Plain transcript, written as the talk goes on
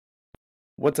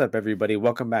What's up, everybody?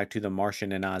 Welcome back to the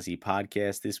Martian and Ozzy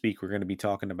podcast. This week, we're going to be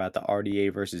talking about the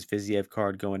RDA versus Fiziev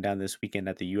card going down this weekend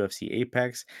at the UFC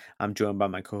Apex. I'm joined by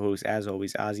my co-host, as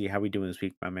always, Ozzy. How we doing this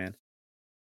week, my man?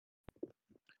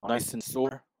 Nice and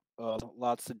sore.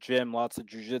 Lots of gym, lots of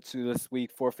jujitsu this week.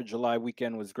 Fourth of July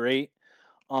weekend was great.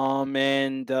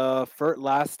 And for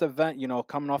last event,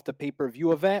 coming off the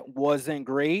pay-per-view event wasn't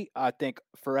great. I think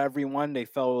for everyone, they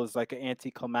felt it was like an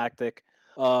anticlimactic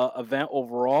event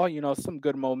overall. Some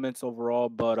good moments overall,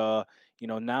 but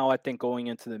now I think going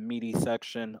into the meaty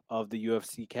section of the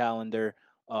UFC calendar,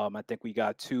 I think we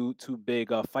got two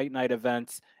big fight night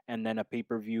events and then a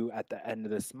pay-per-view at the end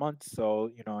of this month.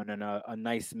 So, and then a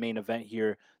nice main event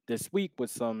here this week with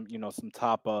some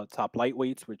top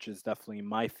lightweights, which is definitely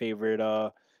my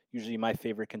favorite usually my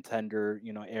favorite contender,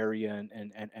 area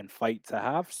and fight to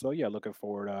have. So yeah, looking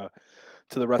forward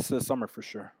to the rest of the summer for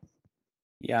sure.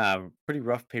 Yeah, pretty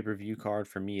rough pay-per-view card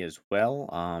for me as well.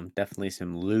 Definitely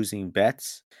some losing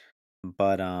bets.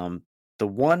 But the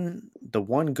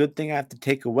one good thing I have to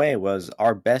take away was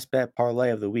our best bet parlay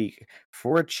of the week.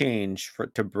 For a change, for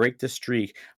to break the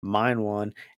streak, mine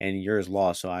won and yours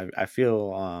lost. So I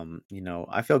feel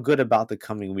I feel good about the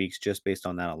coming weeks just based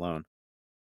on that alone.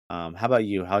 How about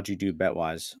you? How'd you do bet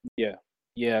wise? Yeah.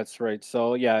 Yeah, that's right.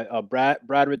 So yeah, Brad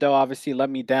Riddell obviously let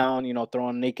me down,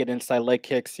 throwing naked inside leg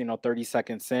kicks, 30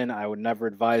 seconds in. I would never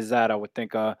advise that. I would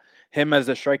think him as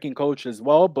a striking coach as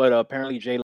well, but apparently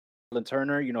Jalen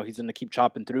Turner, he's gonna keep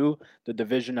chopping through the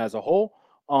division as a whole.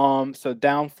 So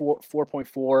down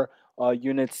 4.4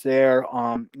 units there.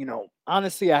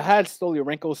 Honestly, I had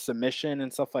Stolyarenko's submission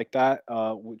and stuff like that,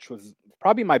 which was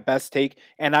probably my best take.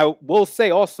 And I will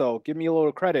say also, give me a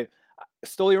little credit.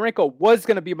 Stolyarenko was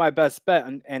going to be my best bet,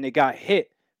 and it got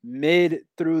hit mid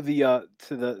through the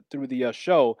through the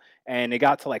show, and it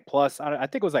got to like plus. I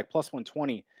think it was like plus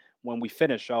 120 when we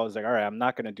finished. I was like, all right, I'm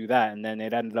not going to do that, and then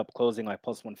it ended up closing like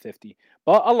plus 150.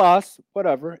 But alas,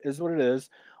 whatever is what it is.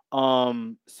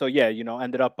 So yeah,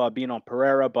 ended up being on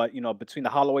Pereira, but between the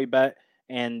Holloway bet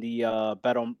and the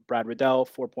bet on Brad Riddell,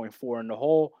 4.4 in the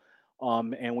hole.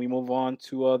 And we move on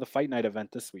to the fight night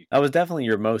event this week. That was definitely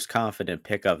your most confident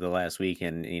pick of the last week,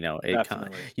 and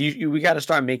Definitely. we got to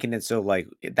start making it so like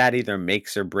that either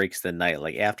makes or breaks the night.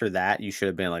 Like after that, you should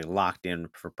have been like locked in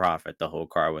for profit the whole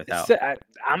car It's without.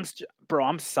 bro.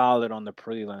 I'm solid on the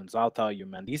prelims. I'll tell you,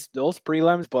 man. Those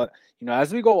prelims, but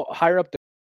as we go higher up the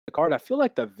card, I feel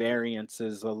like the variance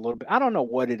is a little bit. I don't know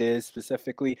what it is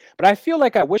specifically, but I feel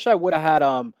like I wish I would have had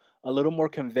a little more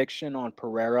conviction on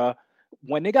Pereira.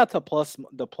 When they got to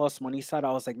the plus money side,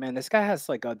 I was like, man, this guy has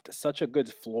like such a good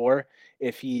floor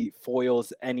if he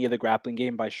foils any of the grappling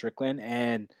game by Strickland,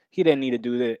 and he didn't need to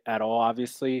do it at all,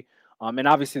 obviously. And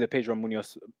obviously the Pedro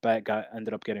Munoz bet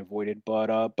ended up getting voided,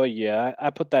 but yeah, I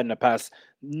put that in the past.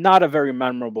 Not a very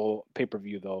memorable pay per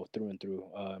view though, through and through,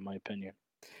 in my opinion.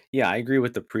 Yeah, I agree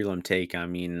with the prelim take. I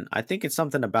mean, I think it's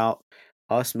something about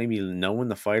us maybe knowing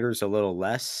the fighters a little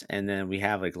less, and then we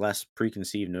have like less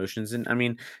preconceived notions. And I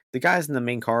mean, the guys in the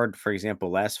main card, for example,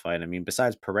 last fight. I mean,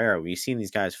 besides Pereira, we've seen these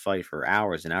guys fight for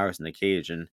hours and hours in the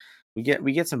cage, and we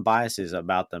get some biases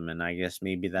about them. And I guess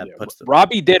maybe that Yeah, puts the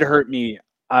Robbie did hurt me.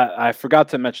 I forgot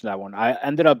to mention that one. I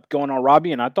ended up going on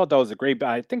Robbie, and I thought that was a great bet.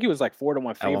 I think he was like 4-1 at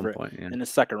one favorite point. Yeah, in the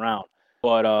second round.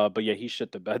 But yeah, he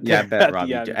shit the bed yeah, I there bet at the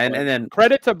Robbie, end. and But and then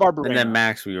credit to and then Barberena.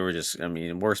 Max, we were just, I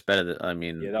mean, worse better. I Yeah,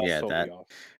 mean, that was yeah, totally that.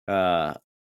 off. Uh,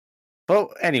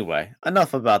 But anyway,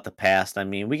 enough about the past. I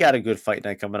mean, we got a good fight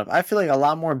night coming up. I feel like a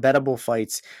lot more bettable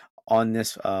fights on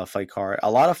this fight card. A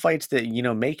lot of fights that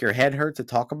make your head hurt to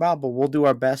talk about, but we'll do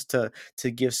our best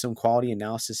to give some quality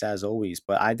analysis as always.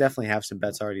 But I definitely have some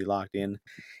bets already locked in,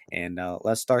 and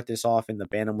let's start this off in the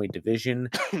bantamweight division.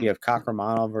 We have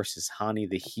Kakramanov versus Hani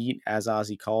the Heat, as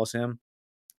Ozzy calls him.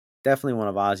 Definitely one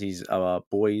of Ozzy's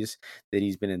boys that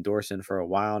he's been endorsing for a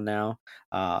while now.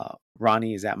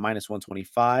 Ronnie is at minus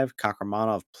 125,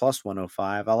 Kakramanov plus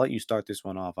 105. I'll let you start this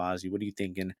one off, Ozzy. What are you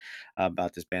thinking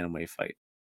about this bantamweight fight?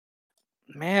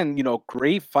 Man,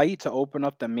 great fight to open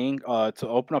up the to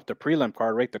open up the prelim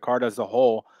card, right? The card as a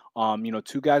whole.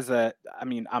 Two guys that I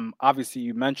mean, I'm obviously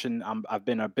you mentioned I've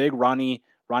been a big Ronnie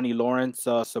Lawrence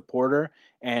supporter,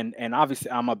 and obviously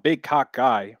I'm a big cock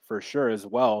guy for sure as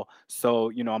well.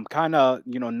 So I'm kind of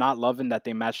not loving that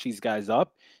they match these guys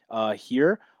up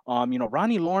here.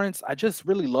 Ronnie Lawrence, I just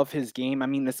really love his game. I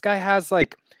mean, this guy has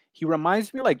like he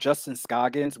reminds me like Justin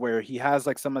Scoggins, where he has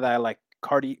like some of that like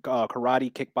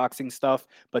karate, kickboxing stuff,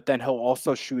 but then he'll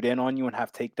also shoot in on you and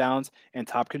have takedowns and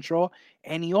top control.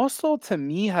 And he also, to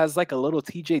me, has like a little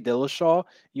TJ Dillashaw,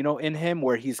 in him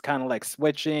where he's kind of like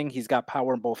switching. He's got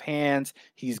power in both hands.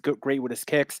 He's great with his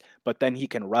kicks, but then he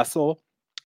can wrestle.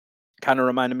 Kind of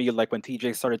reminded me of like when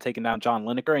TJ started taking down John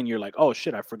Lineker, and you're like, oh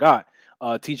shit, I forgot.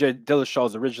 TJ Dillashaw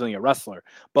is originally a wrestler.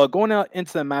 But going out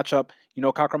into the matchup,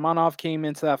 Kakramanov came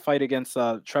into that fight against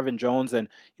Trevin Jones, and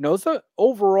it's a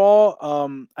overall,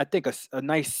 I think a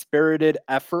nice spirited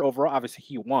effort overall. Obviously,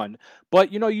 he won,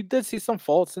 but you did see some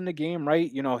faults in the game,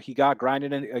 right? He got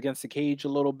grinded against the cage a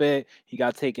little bit. He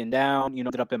got taken down.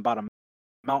 Ended up in about a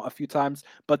out a few times.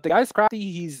 But the guy's crafty.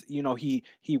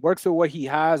 He works with what he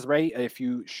has, right? If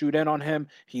you shoot in on him,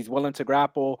 he's willing to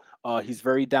grapple. He's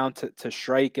very down to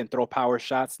strike and throw power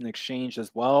shots in exchange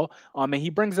as well. And he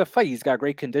brings a fight. He's got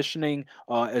great conditioning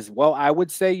as well. I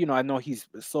would say, I know he's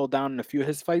slowed down in a few of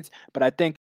his fights, but I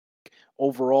think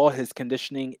overall his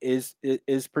conditioning is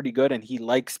pretty good, and he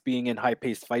likes being in high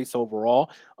paced fights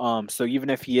overall. So even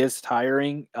if he is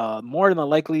tiring, more than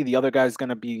likely the other guy's going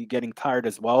to be getting tired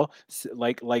as well,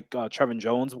 like Trevin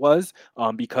Jones was,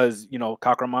 because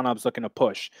Kakramanov's looking to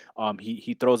push.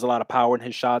 He throws a lot of power in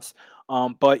his shots.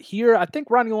 But here I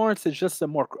think Ronnie Lawrence is just a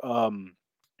more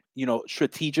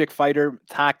strategic fighter,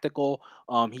 tactical.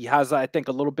 He has, I think,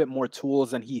 a little bit more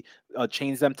tools, and he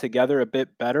chains them together a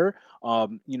bit better.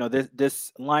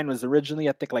 This line was originally,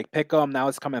 I think, like Pick'em. Now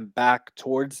it's coming back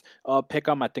towards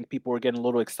Pick'em. I think people were getting a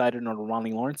little excited on the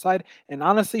Ronnie Lawrence side, and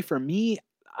honestly, for me,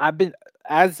 I've been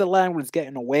as the line was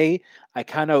getting away, I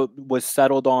kind of was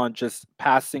settled on just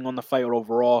passing on the fight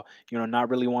overall. Not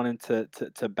really wanting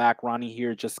to back Ronnie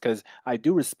here, just because I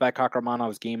do respect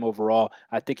Kakramanov's game overall.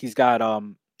 I think he's got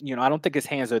I don't think his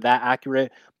hands are that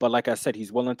accurate, but like I said,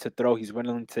 he's willing to throw, he's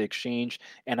willing to exchange,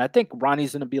 and I think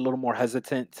Ronnie's going to be a little more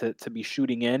hesitant to be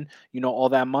shooting in, all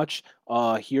that much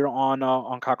here on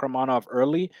Kakramanov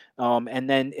early. And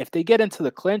then if they get into the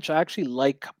clinch, I actually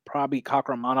like probably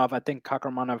Kakramanov. I think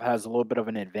Kakramanov has a little bit of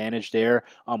an advantage there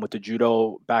with the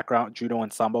judo background, judo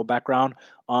and sambo background.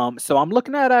 So I'm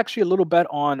looking at actually a little bet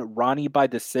on Ronnie by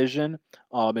decision.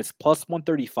 It's plus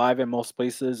 135 in most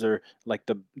places, or like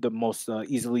the most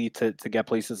easily to get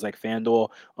places like FanDuel.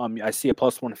 I see a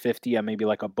plus 150 at maybe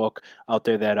like a book out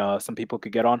there that some people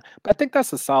could get on. But I think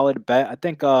that's a solid bet. I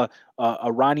think a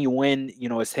Ronnie win,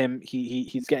 is him.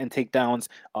 He's getting takedowns,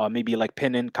 maybe like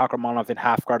pinning Kakramanov in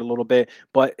half guard a little bit,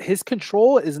 but his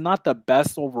control is not the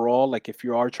best overall. Like if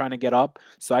you are trying to get up,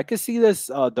 so I could see this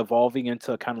devolving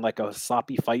into kind of like a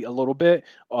sloppy fight a little bit,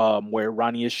 where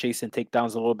Ronnie is chasing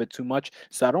takedowns a little bit too much.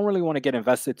 So I don't really want to get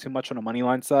invested too much on the money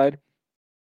line side,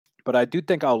 but I do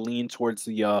think I'll lean towards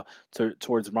the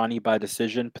towards Ronnie by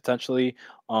decision potentially,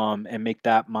 and make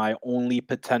that my only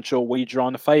potential wager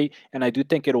on the fight. And I do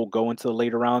think it'll go into the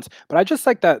later rounds. But I just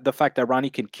like that the fact that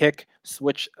Ronnie can kick,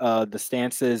 switch the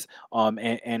stances,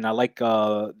 and I like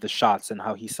the shots and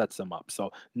how he sets them up.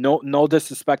 So no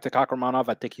disrespect to Kakramanov,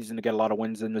 I think he's going to get a lot of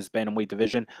wins in this bantamweight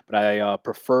division, but I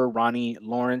prefer Ronnie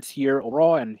Lawrence here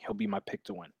overall, and he'll be my pick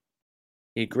to win.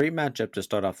 A great matchup to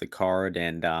start off the card,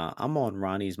 and I'm on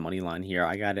Ronnie's money line here.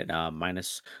 I got it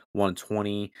minus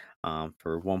 120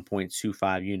 for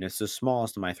 1.25 units, the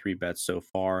smallest of my three bets so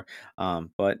far.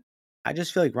 But I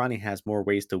just feel like Ronnie has more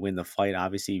ways to win the fight.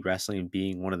 Obviously, wrestling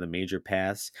being one of the major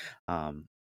paths.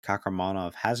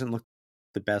 Kakramanov hasn't looked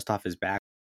the best off his back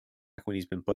when he's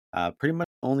been put. Pretty much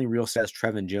only real success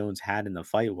Trevin Jones had in the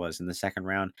fight was in the second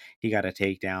round. He got a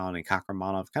takedown, and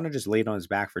Kakramanov kind of just laid on his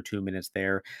back for 2 minutes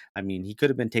there. I mean, he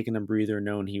could have been taking a breather,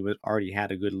 known he was already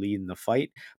had a good lead in the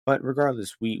fight. But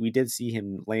regardless, we did see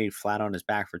him lay flat on his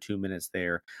back for 2 minutes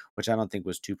there, which I don't think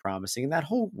was too promising. And that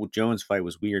whole Jones fight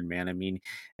was weird, man. I mean,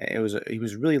 he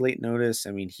was really late notice.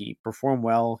 I mean, he performed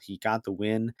well. He got the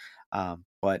win.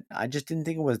 But I just didn't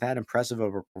think it was that impressive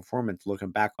of a performance looking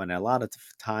back on it. A lot of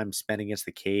time spent against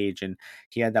the cage, and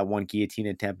he had that one guillotine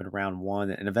attempt in round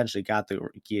one, and eventually got the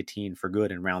guillotine for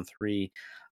good in round three.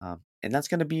 And that's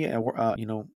going to be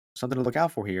something to look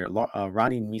out for here.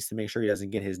 Ronnie needs to make sure he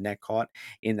doesn't get his neck caught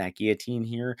in that guillotine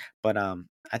here. But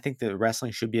I think the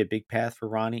wrestling should be a big path for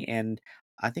Ronnie, and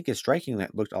I think his striking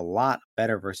that looked a lot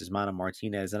better versus Mana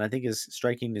Martinez, and I think his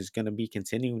striking is going to be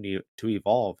continuing to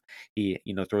evolve. He,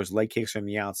 throws leg kicks from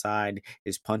the outside.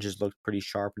 His punches looked pretty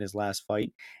sharp in his last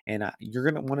fight, and you're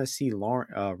going to want to see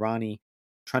Ronnie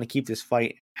trying to keep this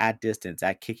fight at distance,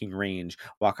 at kicking range,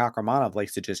 while Kakramanov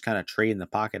likes to just kind of trade in the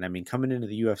pocket. I mean, coming into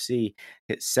the UFC,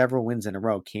 hit several wins in a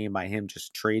row came by him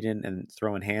just trading and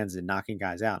throwing hands and knocking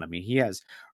guys out. I mean, he has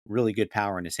really good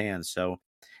power in his hands. So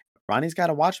Ronnie's got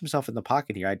to watch himself in the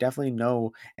pocket here. I definitely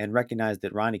know and recognize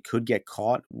that Ronnie could get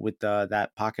caught with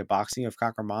that pocket boxing of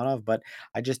Kakramanov, but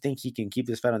I just think he can keep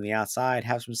this fight on the outside,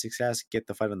 have some success, get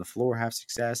the fight on the floor, have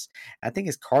success. I think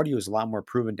his cardio is a lot more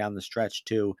proven down the stretch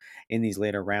too in these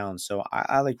later rounds. So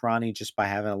I like Ronnie just by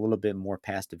having a little bit more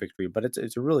past to victory, but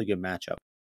it's a really good matchup.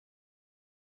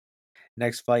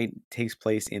 Next fight takes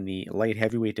place in the light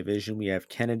heavyweight division. We have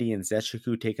Kennedy and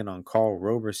Nzechukwu taking on Carl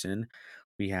Roberson.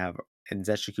 We have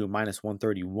Nzechukwu minus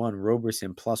 131,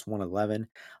 Roberson plus 111.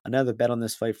 Another bet on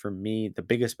this fight for me, the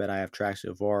biggest bet I have tracked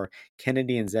so far,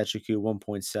 Kennedy and Nzechukwu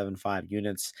 1.75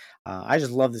 units. I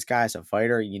just love this guy as a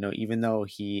fighter. Even though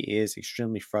he is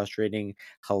extremely frustrating,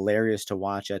 hilarious to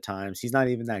watch at times, he's not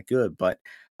even that good, but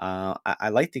I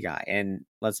like the guy. And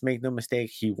let's make no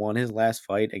mistake, he won his last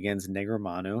fight against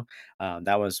Negramanu.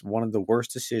 That was one of the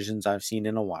worst decisions I've seen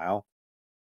in a while.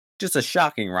 Just a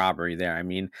shocking robbery there. I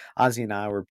mean, Ozzy and I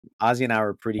were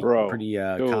pretty Bro, pretty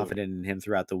dude, confident in him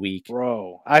throughout the week.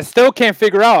 bro. I still can't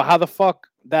figure out how the fuck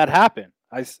that happened.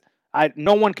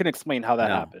 No one can explain how that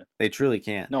No, happened. they truly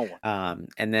can't. No one.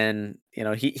 And then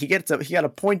he got a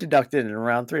point deducted in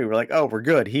round three. We're like, oh, we're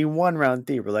good. He won round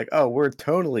three. We're like, oh, we're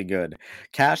totally good.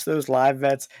 Cash those live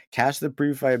bets, cash the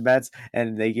pre-fight bets,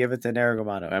 and they give it to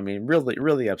Narragamoto. I mean, really,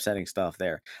 really upsetting stuff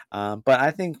there. But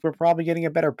I think we're probably getting a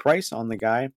better price on the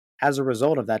guy as a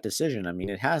result of that decision. I mean,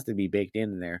 it has to be baked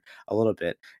in there a little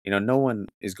bit. No one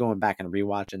is going back and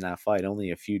rewatching that fight. Only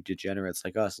a few degenerates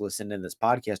like us listening to this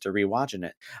podcast are rewatching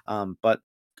it. But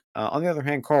on the other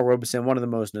hand, Carl Robeson, one of the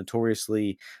most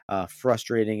notoriously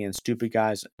frustrating and stupid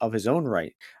guys of his own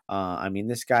right. I mean,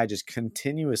 this guy just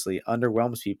continuously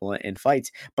underwhelms people in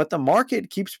fights, but the market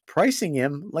keeps pricing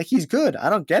him like he's good. I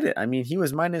don't get it. I mean, he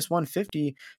was minus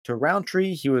 150 to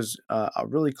Roundtree. He was a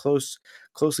really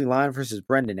closely lined versus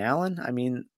Brendan Allen. I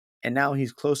mean, and now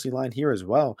he's closely lined here as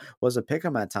well. Was a pick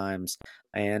 'em at times,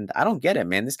 and I don't get it,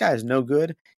 man. This guy is no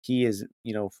good. He is,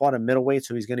 fought a middleweight,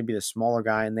 so he's going to be the smaller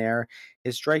guy in there.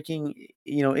 His striking,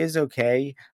 is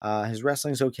okay. His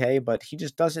wrestling's okay, but he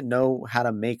just doesn't know how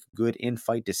to make good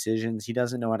in-fight decisions. He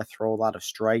doesn't know how to throw a lot of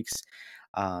strikes.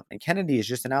 And Kennedy is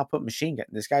just an output machine.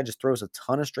 This guy just throws a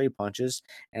ton of straight punches,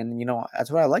 and that's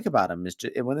what I like about him. Is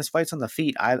when this fight's on the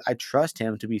feet, I trust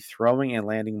him to be throwing and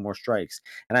landing more strikes,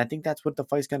 and I think that's what the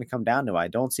fight's going to come down to. I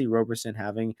don't see Roberson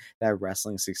having that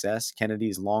wrestling success.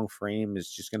 Kennedy's long frame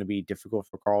is just going to be difficult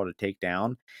for Carl to take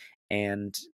down,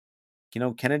 and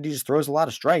Kennedy just throws a lot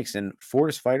of strikes, and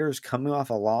Fortis fighters coming off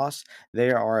a loss,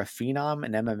 they are a phenom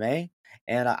in MMA,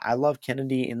 and I love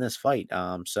Kennedy in this fight.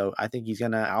 So I think he's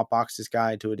gonna outbox this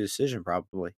guy to a decision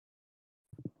probably.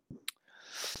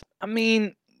 I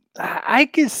mean, I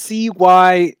can see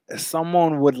why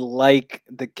someone would like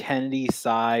the Kennedy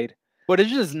side, but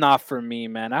it's just not for me,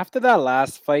 man. After that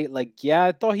last fight, like, yeah,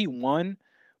 I thought he won,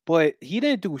 but he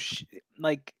didn't do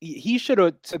like he should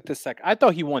have took the second. I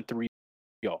thought he won 3-0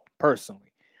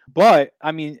 personally, but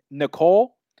I mean,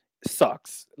 Nicole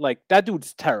sucks. Like that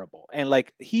dude's terrible, and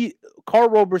like Carl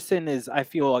Roberson is, I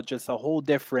feel, just a whole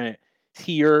different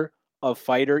tier of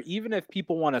fighter. Even if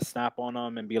people want to snap on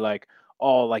him and be like,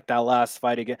 oh, like that last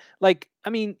fight again. Like, I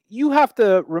mean, you have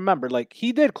to remember, like,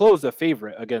 he did close a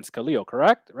favorite against Khalil,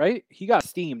 correct? Right? He got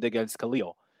steamed against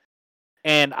Khalil.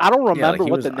 And I don't Yeah, like remember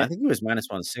he what was. I think he was minus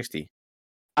 160.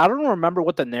 I don't remember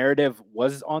what the narrative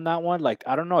was on that one. Like,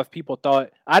 I don't know if people thought,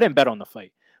 I didn't bet on the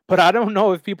fight, but I don't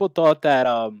know if people thought that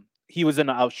he was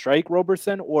gonna outstrike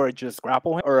Roberson or just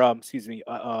grapple him, or excuse me,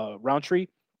 Roundtree,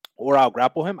 or out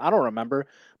grapple him. I don't remember,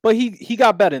 but he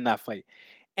got bet in that fight.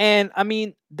 And I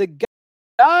mean, the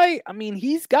guy, I mean,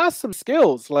 he's got some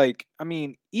skills. Like, I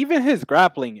mean, even his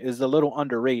grappling is a little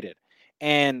underrated.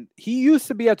 And he used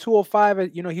to be at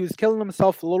 205. He was killing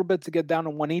himself a little bit to get down to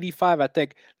 185. I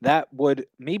think that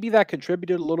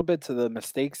contributed a little bit to the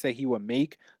mistakes that he would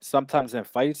make sometimes in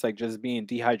fights, like just being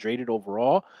dehydrated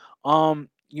overall.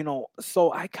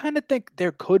 So I kind of think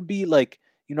there could be, like,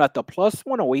 at the plus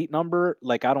 108 number,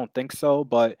 like, I don't think so,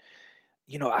 but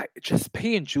I just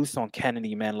paying juice on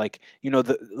Kennedy, man. Like,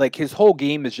 his whole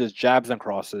game is just jabs and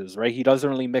crosses, right? He doesn't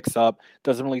really mix up,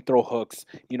 doesn't really throw hooks.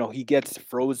 He gets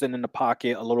frozen in the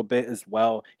pocket a little bit as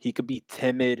well. He could be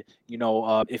timid,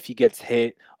 if he gets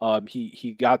hit.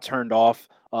 He got turned off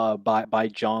by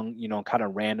Jung, kind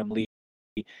of randomly.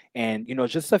 And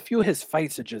just a few of his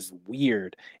fights are just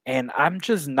weird, and I'm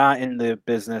just not in the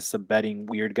business of betting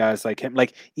weird guys like him.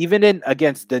 Like, even in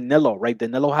against Danilo, right?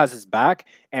 Danilo has his back,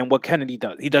 and what Kennedy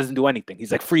does, he doesn't do anything.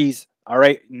 He's like, freeze, all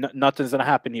right, nothing's gonna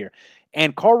happen here.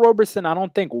 And Carl Roberson, I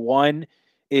don't think, one,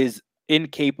 is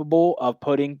incapable of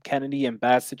putting Kennedy in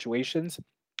bad situations,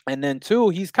 and then two,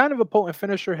 he's kind of a potent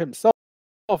finisher himself.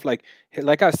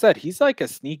 like I said, he's like a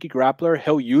sneaky grappler.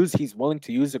 He's willing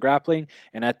to use the grappling,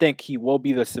 and I think he will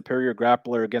be the superior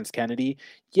grappler against Kennedy.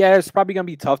 Yeah, it's probably gonna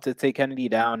be tough to take Kennedy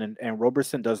down, and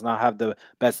Roberson does not have the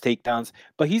best takedowns,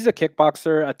 but he's a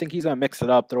kickboxer. I think he's gonna mix it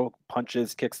up, throw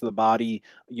punches, kicks to the body,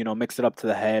 mix it up to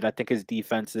the head. I think his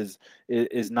defense is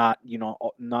not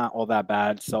not all that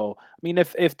bad. So I mean,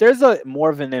 if there's a more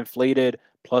of an inflated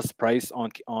plus price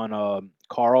on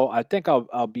Carl, I think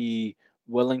I'll be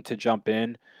willing to jump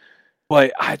in,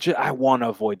 but I want to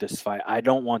avoid this fight. I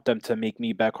don't want them to make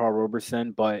me bet Carl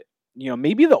Roberson, but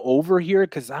maybe the over here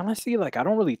because honestly, like I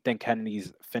don't really think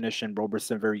Kennedy's finishing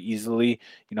Roberson very easily.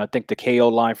 I think the KO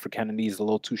line for Kennedy is a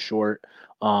little too short.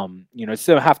 It's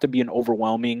gonna have to be an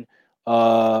overwhelming,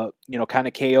 kind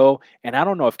of KO, and I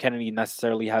don't know if Kennedy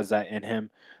necessarily has that in him.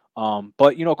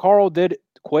 But Carl did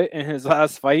quit in his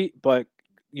last fight, but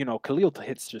Khalil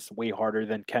hits just way harder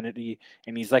than Kennedy,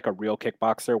 and he's like a real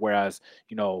kickboxer, whereas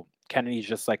Kennedy's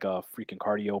just like a freaking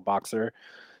cardio boxer.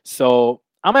 So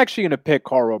I'm actually gonna pick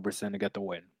Carl Roberson to get the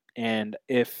win. And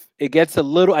if it gets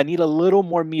I need a little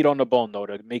more meat on the bone though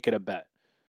to make it a bet.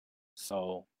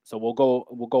 So we'll go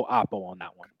Oppo on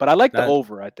that one. But I like the That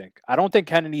over. I think I don't think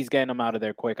Kennedy's getting him out of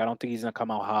there quick. I don't think he's gonna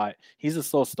come out hot. He's a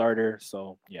slow starter.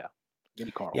 So yeah, give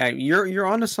me Carl. Yeah, you're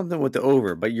onto something with the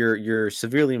over, but you're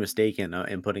severely mistaken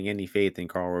in putting any faith in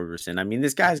Carl Roberson. I mean,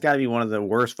 this guy's got to be one of the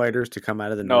worst fighters to come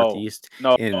out of the No, Northeast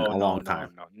no, in no, a no, long no,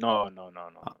 time. no, no, no, no,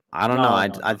 no, I don't know. no, I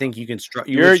no, I no, no. think you would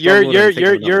struggle to think of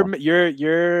another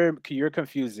one.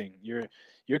 Confusing.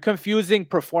 You're confusing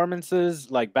performances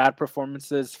like bad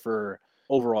performances for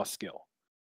overall skill.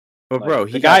 But Like bro,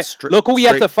 the he got guy, look who he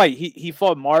had straight. to fight. He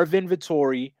fought Marvin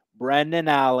Vittori, Brendan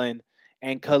Allen,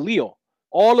 and Khalil.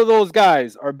 All of those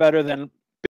guys are better than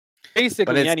But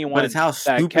basically it's anyone how that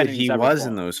stupid he Kennedy's ever was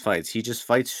in fought. those fights. He just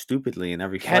fights stupidly in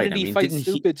every fight. I Kennedy mean, fights didn't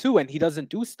he? stupid too, and he doesn't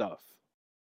do stuff.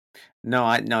 No,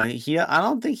 I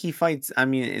don't think he fights. I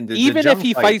mean, in the Even if Jung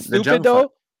he fight, fights the stupid Jung fight.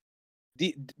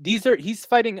 though, he's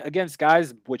fighting against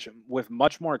guys with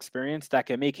much more experience that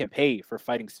can make him pay for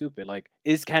fighting stupid. Like,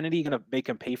 is Kennedy gonna make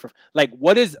him pay for like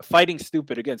what is fighting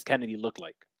stupid against Kennedy look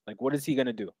like? Like, what is he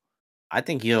gonna do? I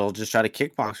think he'll just try to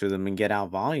kickbox with him and get out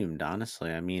volumed.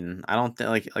 Honestly, I mean, I don't think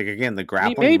like again the I mean,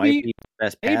 grappling might maybe, be the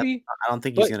best path. maybe, I don't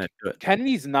think he's but gonna do it.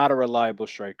 Kennedy's not a reliable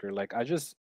striker. Like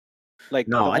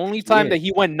No, the I think only he time is. that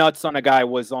he went nuts on a guy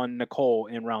was on Nicole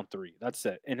in round three. That's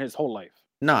it in his whole life.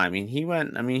 No, I mean he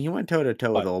went. I mean he went toe to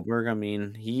toe with But Oldberg. I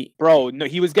mean he. bro, no,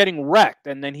 he was getting wrecked,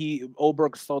 and then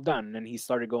Oberg slowed down, and then he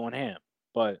started going ham.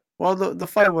 But Well, the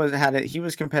fight was had it. He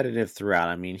was competitive throughout.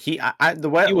 I mean,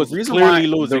 the he was reason why clearly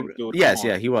the losing, dude. Come yes,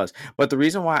 yeah, on. he was. But the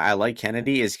reason why I like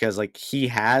Kennedy is because like he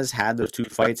has had those two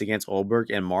fights against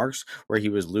Oldberg and Marks where he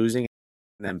was losing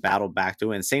and then battled back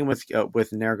to it. And same with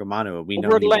Nargomanu. We know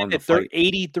Oberg he won the landed fight.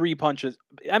 83 punches.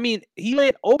 I mean,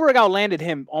 Oberg outlanded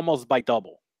him almost by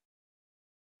double.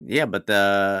 Yeah, but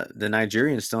the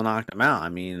Nigerian still knocked him out. I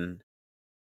mean,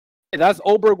 That's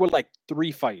Oberg with like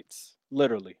 3 fights,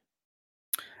 literally.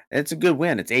 it's a good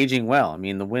win. It's aging well. I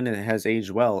mean, the win has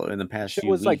aged well in the past Shit few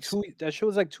was like weeks. two. That shit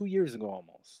was like 2 years ago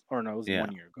almost, or no, it was Yeah.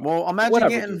 1 year ago. Well, Whatever,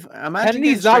 dude. imagine getting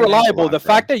Kennedy's not straight ankle reliable. lock, The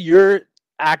bro. fact that you're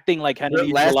acting like The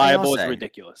Kennedy's last thing I'll reliable is say.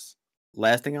 ridiculous.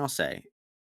 Last thing I'll say,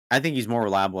 I think he's more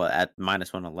reliable at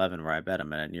 -111 where I bet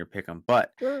him at near pick him.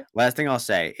 But Sure. last thing I'll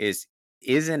say is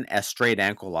isn't a straight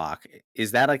ankle lock,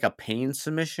 is that like a pain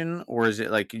submission or is it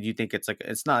like do you think it's like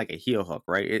it's not like a heel hook,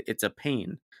 right? It's a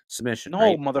pain submission, No,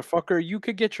 right? motherfucker, you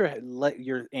could get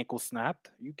your ankle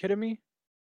snapped. You kidding me?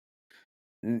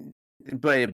 N-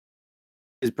 But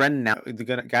is Brendan now the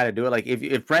guy to do it? Like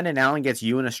if Brendan Allen gets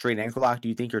you in a straight ankle lock, do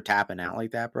you think you're tapping out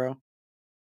like that, bro?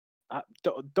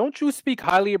 Don't you speak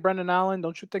highly of Brendan Allen?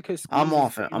 Don't you think his squeeze is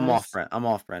pretty nice? I'm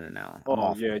off Brendan Allen. I'm Oh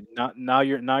off him. yeah, now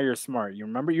you're smart. You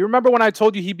remember when I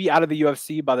told you he'd be out of the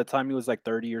UFC by the time he was like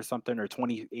 30 or something or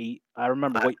 28. I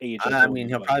remember I what age I I told mean,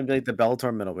 you, he'll but probably be like the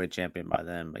Bellator middleweight champion by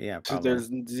then, but yeah, probably.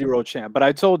 there's zero chance. But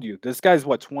I told you this guy's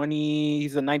what 20.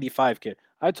 He's a 95 kid.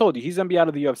 I told you he's gonna be out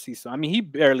of the UFC. So I mean, he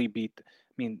barely beat. I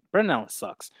mean, Brendan Allen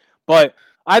sucks. But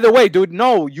either way, dude,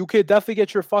 no, you could definitely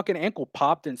get your fucking ankle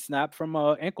popped and snapped from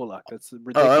a ankle lock. That's Oh, it'll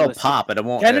ridiculous. pop, but it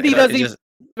won't. Kennedy It doesn't just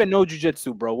even know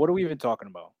jujitsu, bro. What are we even talking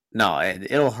about? no,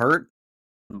 it'll hurt,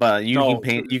 but No,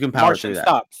 you can power Martian, through that.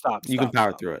 stop, stop, You can stop, power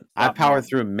stop, through it. I've stop. powered No,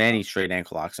 through stop, many straight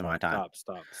ankle locks in my time. stop,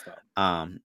 stop, stop.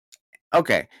 Um,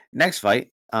 okay, next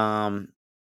fight.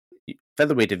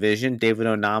 Featherweight division, David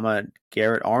Onama,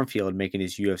 Garrett Armfield making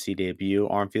his UFC debut.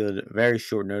 Armfield, very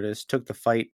short notice, took the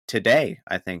fight today,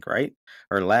 I think, right?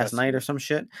 Or last Yes, he night or did. some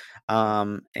shit.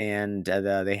 Yeah. And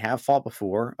they have fought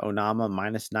before. Onama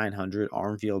 -900,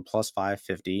 Armfield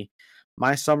 +550.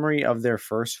 My summary of their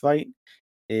first fight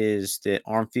is that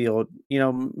Armfield,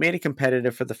 made it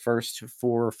competitive for the first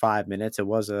 4 or 5 minutes. It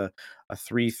was a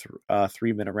 3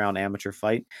 minute round amateur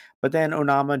fight, but then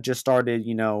Onama just started,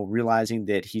 realizing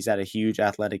that he's at a huge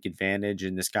athletic advantage,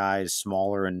 and this guy is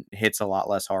smaller and hits a lot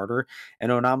less harder.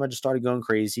 And Onama just started going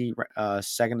crazy.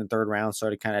 Second and third round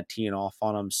started kind of teeing off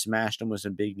on him, smashed him with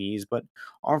some big knees, but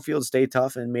Armfield stayed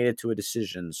tough and made it to a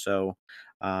decision. So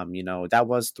that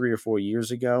was 3 or 4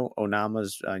 years ago.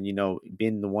 Onama's,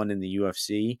 been the one in the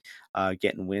UFC,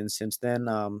 getting wins since then.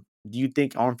 Do you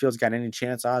think Armfield's got any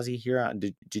chance, Ozzy, here?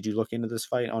 Did you look into this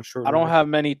fight on short I don't notice? have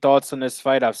many thoughts on this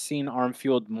fight. I've seen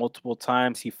Armfield multiple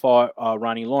times. He fought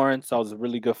Ronnie Lawrence. That was a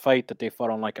really good fight that they fought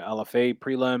on like a LFA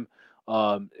prelim.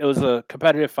 It was a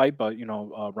competitive fight, but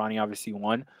Ronnie obviously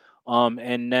won.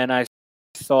 And then I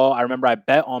remember I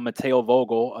bet on Mateo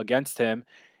Vogel against him.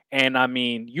 And I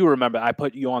mean, you remember I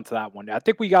put you onto that one. I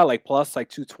think we got like plus like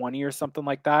 220 or something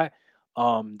like that.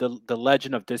 The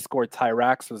legend of Discord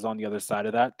Tyrax was on the other side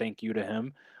of that. Thank you to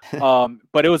him.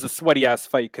 But it was a sweaty ass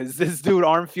fight because this dude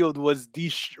Armfield was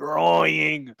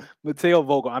destroying Mateo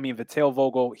Vogel. I mean, Mateo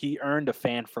Vogel, he earned a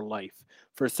fan for life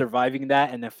for surviving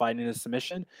that and then fighting a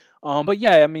submission. But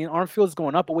yeah, I mean, Armfield's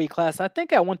going up a weight class. I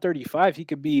think at 135 he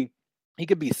could be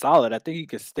solid. I think he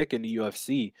could stick in the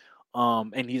UFC.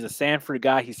 And he's a Sanford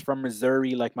guy. He's from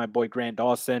Missouri, like my boy Grant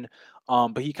Dawson.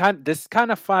 But this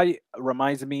kind of fight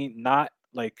reminds me not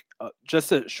like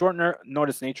just a short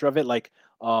notice nature of it, like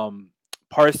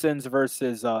Parsons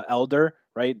versus Elder,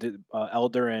 right?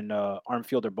 Elder and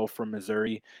Armfield are both from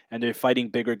Missouri, and they're fighting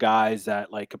bigger guys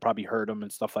that like could probably hurt them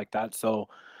and stuff like that. So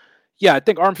yeah, I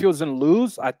think Armfield's gonna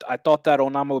lose. I thought that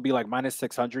Onama would be like minus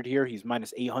 600 here. He's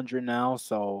minus 800 now.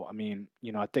 So I mean,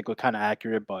 I think we're kind of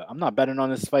accurate, but I'm not betting on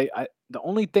this fight. The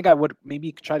only thing I would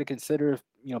maybe try to consider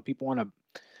if people want to,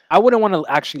 I wouldn't want to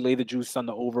actually lay the juice on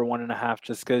the over 1.5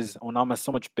 just because Onama's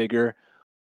so much bigger.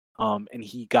 And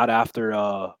he got after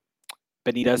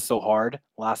Benitez so hard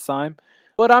last time.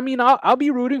 But I mean, I'll be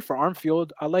rooting for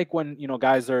Armfield. I like when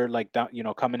guys are like that,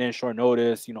 coming in short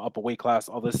notice, up a weight class,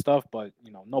 all this stuff. But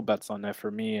no bets on that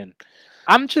for me. And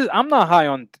I'm not high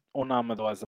on Onama though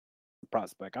as a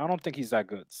prospect. I don't think he's that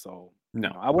good. So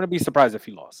No. I wouldn't be surprised if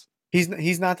he lost.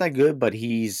 He's not that good, but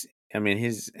I mean,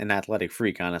 he's an athletic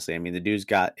freak, honestly. I mean, the dude's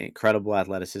got incredible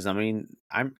athleticism. I mean,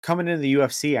 I'm coming into the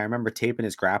UFC, I remember taping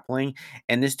his grappling,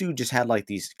 and this dude just had like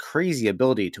these crazy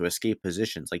ability to escape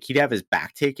positions. Like he'd have his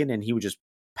back taken and he would just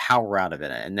power out of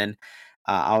it. And then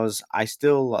I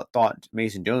still thought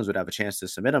Mason Jones would have a chance to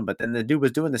submit him, but then the dude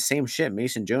was doing the same shit.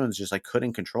 Mason Jones just like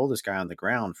couldn't control this guy on the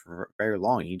ground for very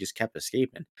long. He just kept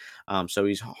escaping. So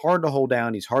he's hard to hold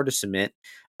down. He's hard to submit.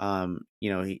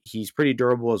 He's pretty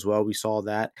durable as well. We saw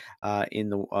that in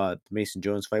the Mason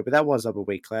Jones fight, but that was up a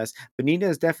weight class.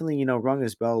 Benitez definitely, rung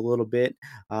his bell a little bit,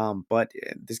 but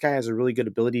this guy has a really good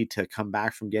ability to come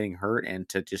back from getting hurt and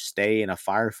to just stay in a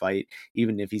firefight,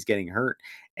 even if he's getting hurt.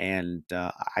 And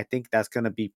I think that's going to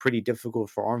be pretty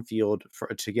difficult for Armfield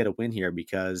to get a win here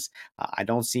because I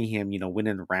don't see him,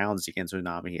 winning rounds against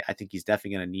Onama. I think he's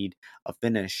definitely going to need a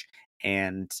finish.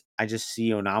 And I just see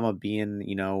Onama being,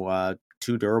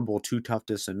 too durable, too tough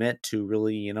to submit to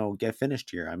really, get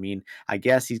finished here. I mean, I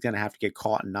guess he's going to have to get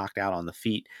caught and knocked out on the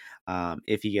feet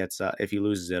if he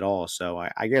loses at all. So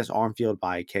I guess Armfield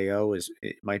by KO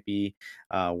it might be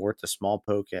worth a small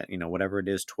poke at whatever it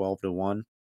is, 12 to 1.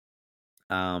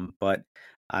 But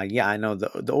yeah, I know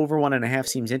the over 1.5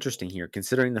 seems interesting here,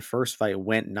 considering the first fight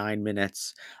went 9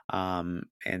 minutes, and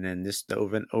then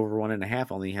the over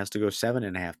 1.5 only has to go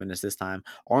 7.5 minutes this time.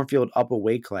 Armfield up a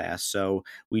weight class, so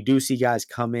we do see guys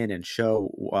come in and show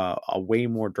a way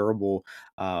more durable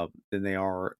than they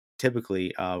are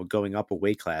typically going up a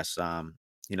weight class.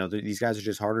 These guys are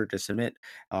just harder to submit,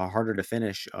 harder to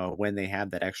finish when they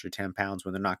have that extra 10 pounds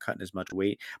when they're not cutting as much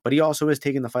weight. But he also is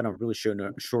taking the fight on really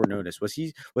short notice. Was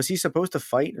he supposed to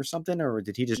fight or something, or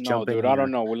did he just No, jump in dude, I don't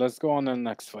here? know. Well, let's go on to the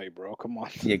next fight, bro. Come on.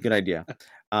 Yeah, good idea.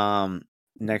 Um,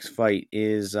 Next fight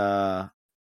is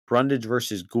Brundage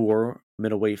versus Gore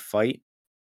middleweight fight.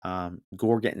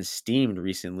 Gore getting steamed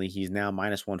recently. He's now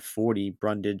minus 140.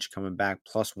 Brundage coming back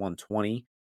plus 120.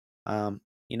 Um,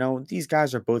 these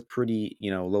guys are both pretty,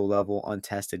 low level,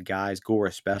 untested guys. Gore,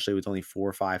 especially with only 4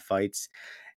 or 5 fights.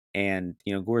 And,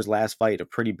 Gore's last fight, a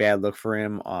pretty bad look for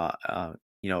him,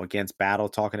 against Battle,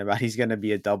 talking about he's going to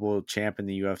be a double champ in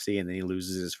the UFC and then he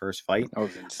loses his first fight. That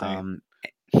was insane. Um,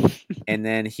 and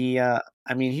then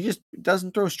I mean, he just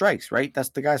doesn't throw strikes, right? That's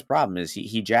the guy's problem is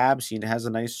he jabs, he has a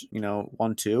nice,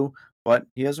 1-2, but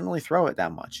he doesn't really throw it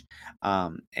that much.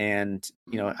 And,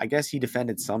 I guess he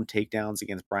defended some takedowns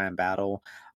against Brian Battle.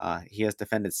 He has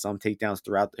defended some takedowns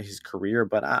throughout his career,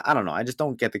 but I don't know. I just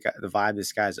don't get the vibe.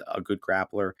 This guy's a good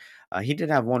grappler. He did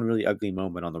have one really ugly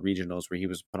moment on the regionals where he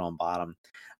was put on bottom.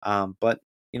 But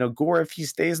Gore, if he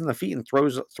stays on the feet and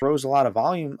throws a lot of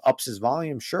volume, ups his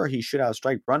volume, sure, he should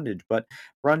outstrike Brundage. But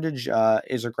Brundage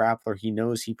is a grappler. He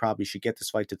knows he probably should get this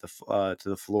fight to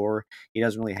the floor. He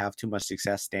doesn't really have too much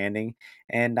success standing,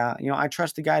 and I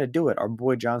trust the guy to do it. Our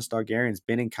boy John Stargarian's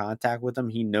been in contact with him.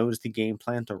 He knows the game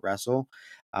plan to wrestle.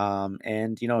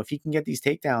 And if he can get these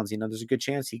takedowns, there's a good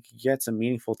chance he could get some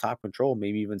meaningful top control,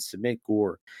 maybe even submit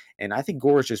Gore. And I think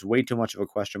Gore is just way too much of a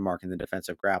question mark in the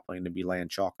defensive grappling to be laying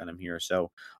chalk on him here.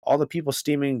 So all the people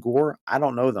steaming Gore, I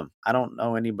don't know them. I don't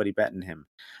know anybody betting him.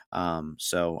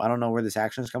 So I don't know where this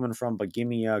action is coming from, but give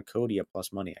me Cody at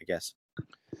plus money, I guess.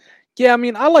 Yeah, I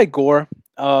mean, I like Gore.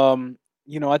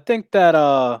 I think that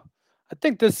I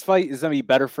think this fight is gonna be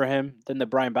better for him than the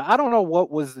Brian. But I don't know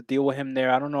what was the deal with him there.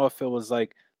 I don't know if it was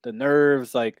like the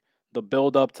nerves, like the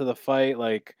build up to the fight,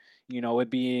 like it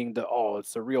being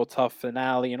it's a real tough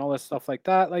finale and all that stuff like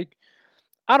that. Like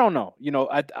I don't know.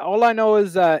 All I know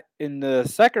is that in the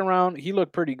second round he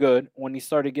looked pretty good when he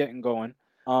started getting going.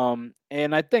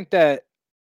 And I think that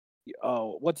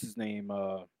what's his name?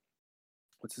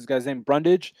 What's this guy's name?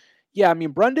 Brundage. Yeah, I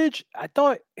mean Brundage. I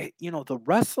thought the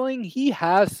wrestling. He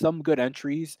has some good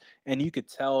entries, and you could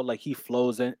tell like he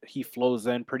flows in. He flows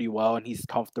in pretty well, and he's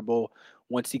comfortable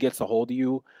once he gets a hold of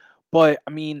you. But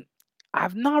I mean,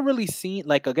 I've not really seen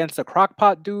like against a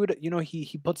crockpot dude.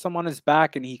 He puts him on his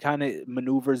back and he kind of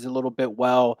maneuvers a little bit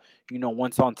well.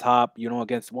 Once on top.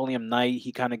 Against William Knight,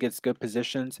 he kind of gets good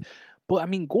positions. But I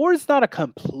mean, Gore's not a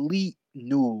complete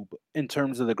noob in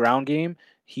terms of the ground game.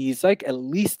 He's like at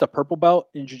least a purple belt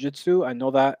in jiu-jitsu. I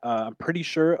know that. I'm pretty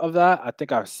sure of that. I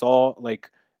think I saw like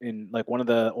in like one of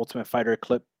the Ultimate Fighter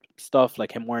clip stuff,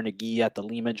 like him wearing a gi at the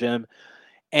Lima gym.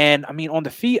 And I mean, on the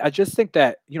feet, I just think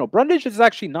that Brundage is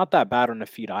actually not that bad on the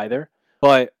feet either.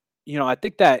 But I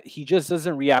think that he just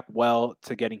doesn't react well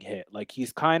to getting hit. Like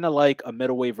he's kind of like a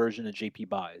middleweight version of JP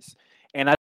Buys. And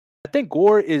I think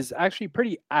Gore is actually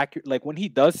pretty accurate. Like when he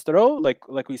does throw,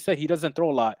 like we said, he doesn't throw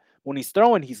a lot. When he's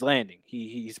throwing, he's landing.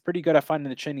 He's pretty good at finding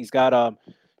the chin. He's got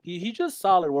he just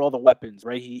solid with all the weapons,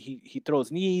 right? He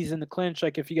throws knees in the clinch.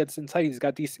 Like if he gets in tight, he's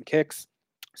got decent kicks.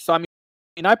 So I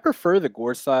mean, I prefer the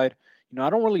Gore side. I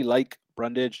don't really like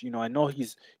Brundage. I know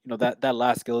he's that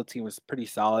last guillotine was pretty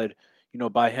solid.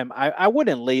 By him, I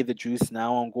wouldn't lay the juice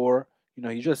now on Gore.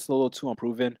 He's just a little too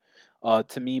unproven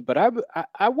to me. But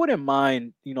I wouldn't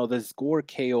mind this Gore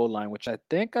KO line, which I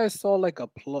think I saw like a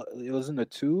plus. It was in the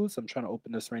twos. I'm trying to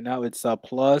open this right now. It's a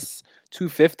plus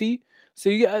 250. So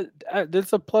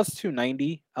there's a plus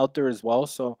 290 out there as well.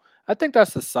 So I think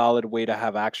that's a solid way to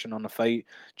have action on the fight.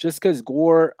 Just because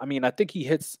Gore, I mean, I think he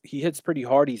hits pretty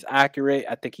hard. He's accurate.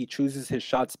 I think he chooses his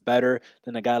shots better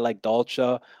than a guy like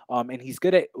Dalcha. And he's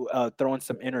good at throwing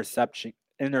some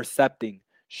intercepting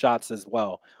shots as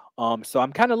well. So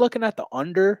I'm kind of looking at the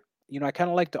under. I kind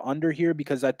of like the under here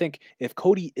because I think if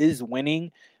Cody is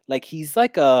winning, like I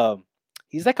don't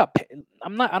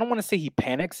want to say he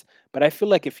panics, but I feel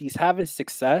like if he's having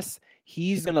success,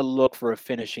 he's gonna look for a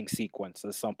finishing sequence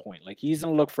at some point. Like he's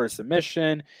gonna look for a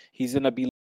submission. He's gonna be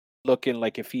looking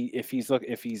like if he's in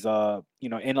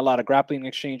a lot of grappling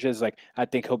exchanges, like I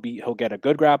think he'll get a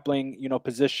good grappling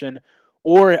position,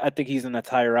 or I think he's gonna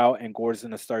tire out and Gore's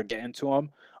gonna start getting to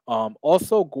him.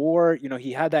 Also Gore,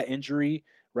 he had that injury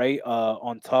right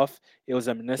on Tough. It was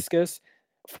a meniscus.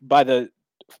 By the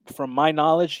From my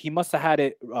knowledge, he must have had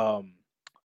it.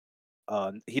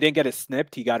 He didn't get it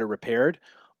snipped; he got it repaired.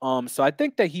 So I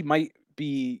think that he might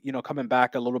be, coming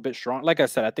back a little bit strong. Like I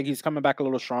said, I think he's coming back a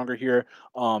little stronger here.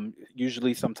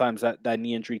 Usually, sometimes that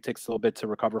knee injury takes a little bit to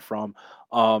recover from.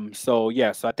 So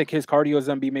yeah, so I think his cardio is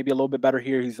gonna be maybe a little bit better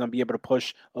here. He's gonna be able to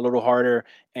push a little harder.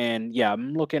 And yeah,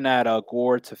 I'm looking at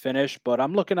Gore to finish, but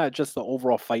I'm looking at just the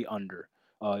overall fight under.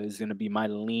 Is gonna be my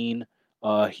lean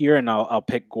here, and I'll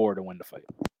pick Gore to win the fight.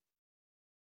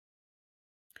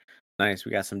 Nice.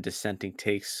 We got some dissenting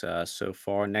takes so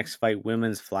far. Next fight,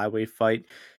 women's flyweight fight.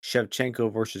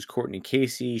 Shevchenko versus Courtney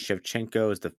Casey.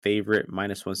 Shevchenko is the favorite,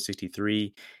 minus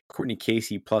 163. Courtney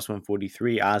Casey, plus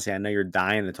 143. Ozzy, I know you're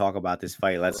dying to talk about this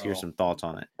fight. Let's hear Bro. some thoughts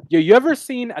on it. Yeah, you ever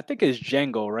seen? I think it's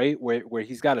Django, right? Where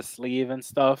he's got a sleeve and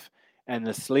stuff, and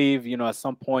the sleeve, at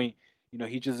some point,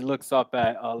 he just looks up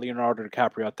at Leonardo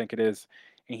DiCaprio, I think it is,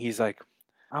 and he's like,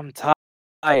 "I'm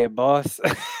tired, boss,"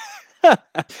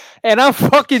 and I'm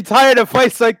fucking tired of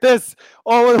fights like this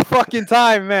all the fucking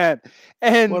time, man.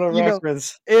 And What a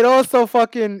reference. it also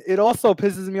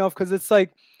pisses me off because it's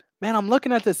like, man, I'm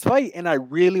looking at this fight and I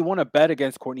really want to bet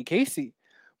against Courtney Casey.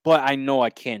 but I know I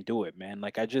can't do it, man.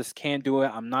 Like I just can't do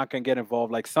it. I'm not gonna get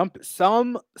involved. Like some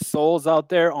souls out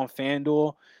there on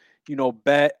FanDuel,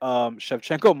 bet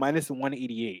Shevchenko minus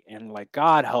 188, and like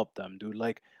God help them, dude.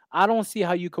 Like I don't see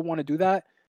how you could want to do that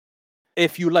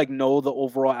if you like know the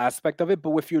overall aspect of it.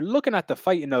 But if you're looking at the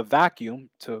fight in a vacuum,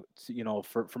 for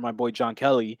my boy John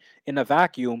Kelly in a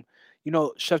vacuum,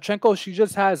 Shevchenko, she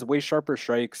just has way sharper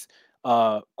strikes.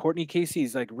 Courtney Casey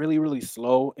is like really really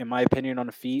slow in my opinion on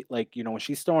the feet. Like when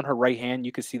she's throwing her right hand,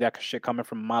 you can see that shit coming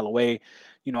from a mile away.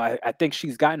 I think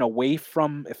she's gotten away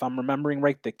from, if I'm remembering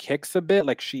right, the kicks a bit.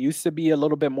 Like she used to be a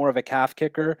little bit more of a calf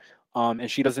kicker, and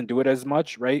she doesn't do it as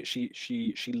much, right?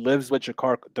 She lives with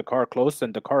Dakar Close,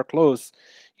 and Dakar Close,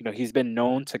 he's been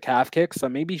known to calf kick, so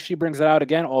maybe she brings it out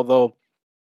again. Although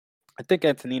I think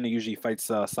Antonina usually fights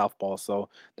southpaw, so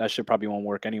that shit probably won't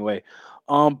work anyway.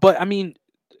 But I mean,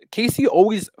 Casey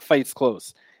always fights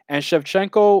close, and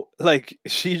Shevchenko, like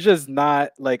she's just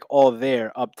not like all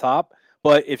there up top.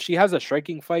 But if she has a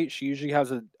striking fight, she usually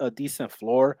has a decent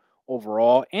floor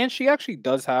overall, and she actually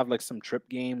does have like some trip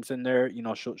games in there.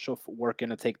 She'll work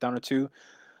in a takedown or two.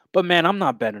 But man, I'm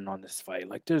not betting on this fight.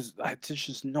 Like, there's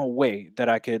just no way that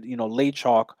I could, lay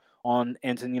chalk on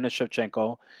Antonina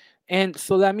Shevchenko. And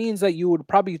so that means that you would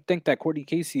probably think that Courtney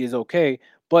Casey is okay.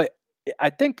 But I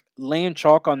think laying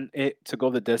chalk on it to go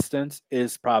the distance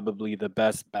is probably the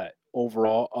best bet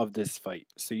overall of this fight.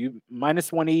 So you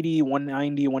minus 180,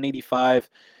 190, 185.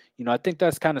 I think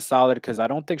that's kind of solid because I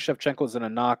don't think Shevchenko's going to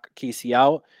knock Casey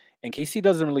out. And Casey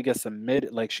doesn't really get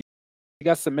submitted. Like, she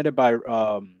got submitted by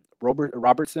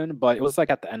Robertson, but it was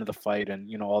like at the end of the fight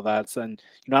and all that. So, and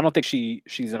I don't think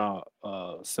she's gonna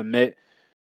submit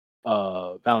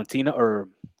Valentina or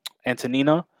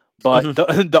Antonina, but the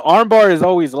the armbar is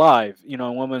always live,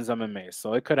 in women's MMA,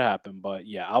 so it could happen. But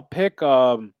yeah, I'll pick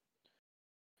I'm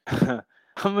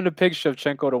gonna pick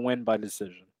Shevchenko to win by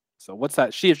decision. So what's that?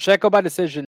 Shevchenko by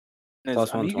decision is,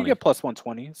 Plus I mean, you could 120. get plus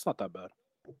 120. It's not that bad.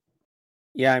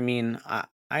 Yeah, I mean,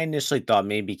 I initially thought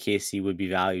maybe KC would be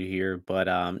value here, but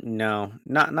no,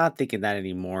 not thinking that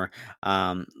anymore.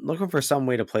 Looking for some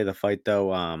way to play the fight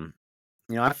though.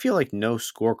 I feel like no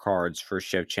scorecards for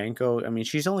Shevchenko. I mean,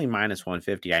 she's only minus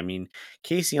 150. I mean,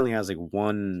 Casey only has like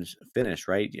one finish,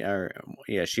 right?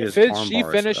 Yeah, she has If arm she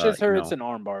bars. finishes her, it's an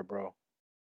armbar, bro.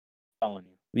 I'm telling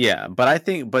you. Yeah, but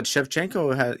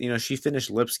Shevchenko has, she finished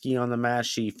Lipsky on the match.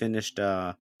 She finished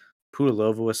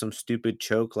Pudilova with some stupid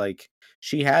choke. Like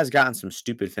she has gotten some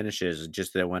stupid finishes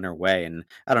just that went her way. And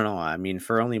I don't know. I mean,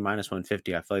 for only minus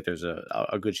 150, I feel like there's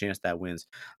a good chance that wins.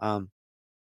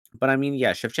 But I mean,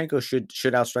 yeah, Shevchenko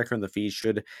should outstrike her in the feed.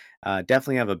 Should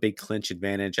definitely have a big clinch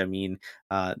advantage. I mean,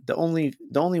 the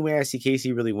only way I see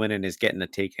Casey really winning is getting a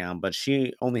takedown. But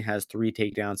she only has 3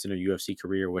 takedowns in her UFC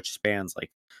career, which spans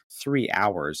like 3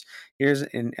 hours.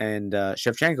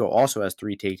 Shevchenko also has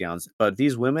 3 takedowns. But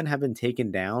these women have been taken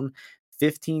down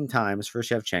 15 times for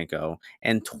Shevchenko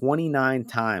and 29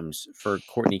 times for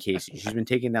Courtney Casey. She's been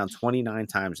taken down 29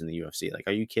 times in the UFC. Like,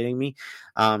 are you kidding me?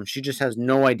 She just has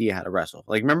no idea how to wrestle.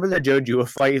 Like, remember the Joe Jua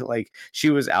fight? Like, she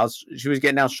was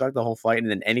getting outstruck the whole fight, and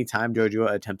then anytime Joe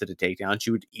Jua attempted a takedown, she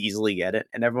would easily get it.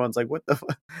 And everyone's like, "What the?"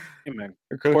 Hey man,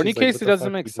 Her coach Courtney is like, "What Casey the doesn't fuck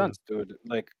are make you doing?" sense, dude.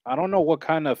 Like, I don't know what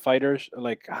kind of fighter,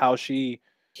 like how she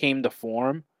came to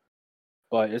form,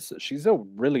 but she's a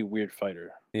really weird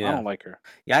fighter. I Yeah. don't like her.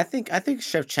 Yeah, I think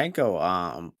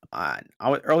Shevchenko.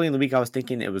 Early in the week I was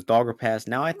thinking it was dog or pass.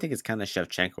 Now I think it's kind of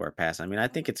Shevchenko or pass. I mean, I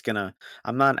think it's gonna.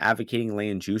 I'm not advocating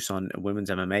laying juice on women's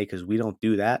MMA because we don't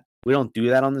do that. We don't do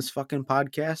that on this fucking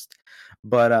podcast.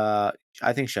 But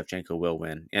I think Shevchenko will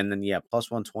win. And then yeah, plus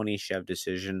 120 Shev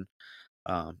decision.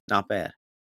 Not bad.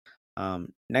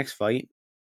 Next fight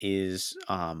is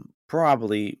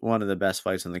probably one of the best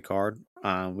fights on the card.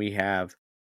 We have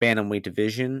bantamweight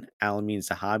division. Alamine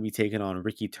Zahabi taking on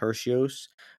Ricky Tercios.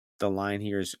 The line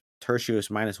here is Tercios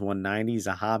minus 190,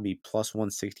 Zahabi plus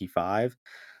 165.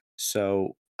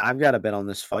 So I've got a bet on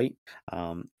this fight.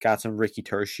 Got some Ricky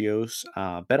Tercios.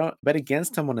 Bet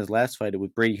against him on his last fight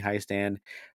with Brady Heistand.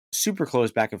 Super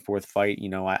close back and forth fight.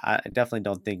 I definitely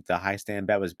don't think the high stand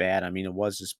bet was bad. I mean, it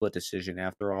was a split decision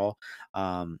after all.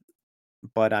 Um,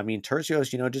 but I mean,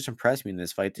 Tercios, just impressed me in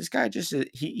this fight. This guy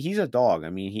he's a dog. I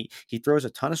mean, he throws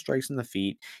a ton of strikes in the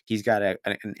feet. He's got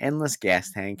an endless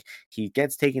gas tank. He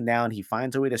gets taken down. He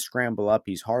finds a way to scramble up.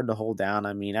 He's hard to hold down.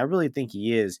 I mean, I really think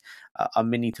he is a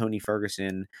mini Tony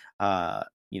Ferguson.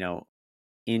 You know,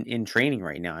 in training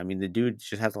right now. I mean, the dude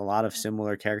just has a lot of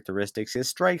similar characteristics. His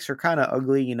strikes are kind of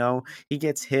ugly. He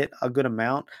gets hit a good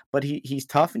amount, but he's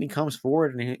tough and he comes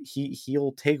forward and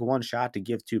he'll take one shot to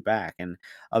give two back. And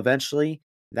eventually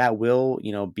that will,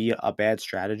 be a bad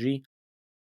strategy.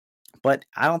 But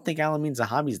I don't think Alameen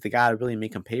Zahabi's the guy to really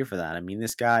make him pay for that. I mean,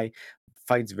 this guy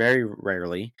fights very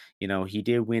rarely. He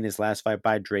did win his last fight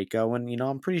by Draco, and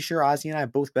I'm pretty sure Ozzy and I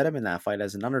both bet him in that fight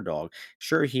as an underdog.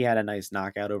 Sure, he had a nice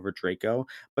knockout over Draco,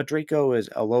 but Draco is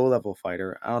a low level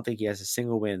fighter. I don't think he has a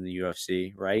single win in the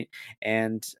UFC, right?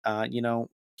 And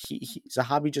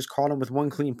Zahabi just caught him with one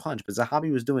clean punch, but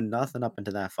Zahabi was doing nothing up into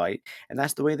that fight, and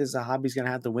that's the way that Zahabi's going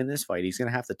to have to win this fight. He's going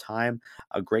to have to time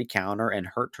a great counter and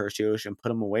hurt Tercios and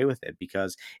put him away with it,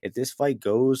 because if this fight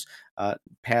goes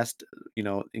past,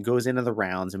 it goes into the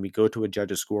rounds and we go to a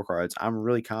judge's scorecards, I'm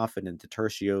really confident that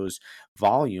Tercios'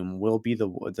 volume will be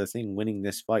the thing winning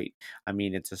this fight. I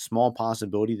mean, it's a small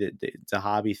possibility that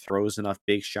Zahabi throws enough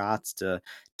big shots to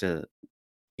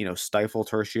stifle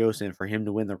Tertius and for him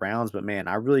to win the rounds. But man,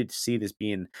 I really see this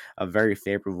being a very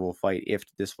favorable fight if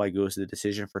this fight goes to the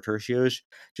decision for Tertius,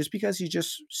 just because he's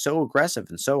just so aggressive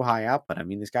and so high output. I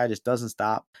mean, this guy just doesn't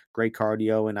stop. Great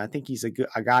cardio, and I think he's a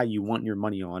guy you want your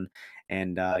money on.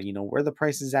 And where the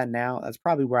price is at now, that's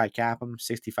probably where I cap him,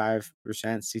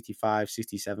 65%, 65,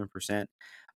 67%.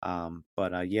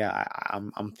 But yeah,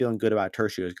 I'm feeling good about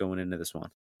Tertius going into this one.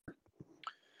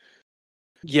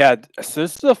 Yeah, so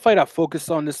this is a fight I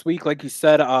focused on this week. Like you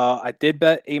said, I did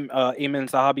bet Ayman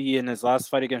Zahabi in his last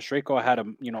fight against Draco. I had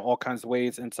him, all kinds of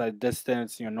ways, inside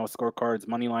distance, no scorecards,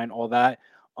 money line, all that.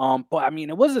 But I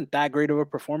mean, it wasn't that great of a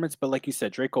performance. But like you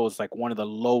said, Draco is like one of the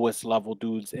lowest level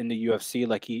dudes in the UFC.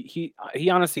 Like he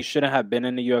honestly shouldn't have been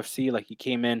in the UFC. Like he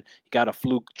came in, he got a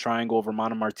fluke triangle over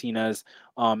Mana Martinez.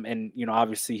 And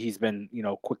obviously he's been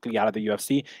quickly out of the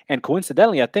UFC. And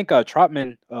coincidentally, I think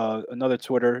Trotman, another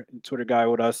Twitter guy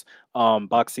with us,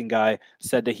 boxing guy,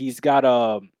 said that he's got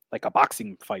a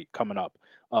boxing fight coming up,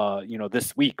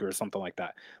 this week or something like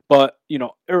that. But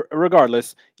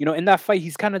regardless, in that fight,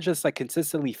 he's kind of just like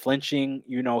consistently flinching.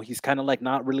 He's kind of like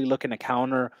not really looking to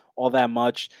counter all that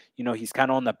much. He's kind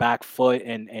of on the back foot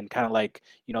and kind of like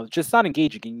just not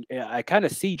engaging. And I kind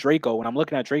of see Draco when I'm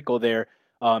looking at Draco there.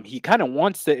 He kind of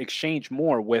wants to exchange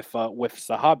more with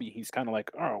Sahabi. He's kind of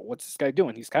like, oh, what's this guy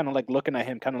doing? He's kind of like looking at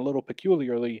him kind of a little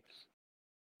peculiarly.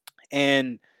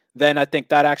 And then I think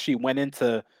that actually went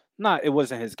into, not, it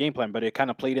wasn't his game plan, but it kind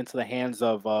of played into the hands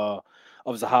of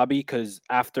Zahabi, because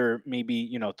after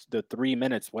maybe the 3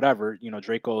 minutes, whatever,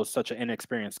 Draco is such an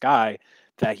inexperienced guy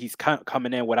that he's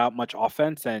coming in without much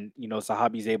offense, and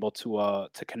Zahabi's able to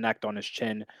connect on his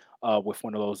chin with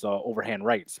one of those overhand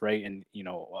rights, right? And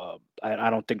I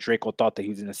don't think Draco thought that he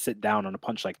was going to sit down on a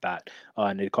punch like that,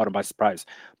 and it caught him by surprise.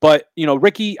 But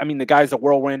Ricky, I mean, the guy's a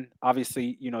whirlwind.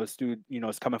 Obviously, this dude,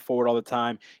 is coming forward all the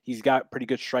time. He's got pretty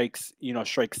good strikes,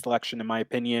 strike selection in my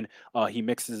opinion. He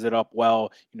mixes it up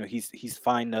well. He's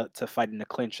fine to fight in the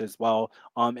clinch as well.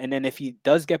 And then if he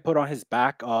does get put on his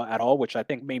back at all, which I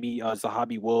think maybe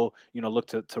Zahabi will, look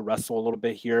to wrestle a little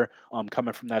bit here,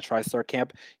 coming from that TriStar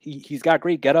camp. He's got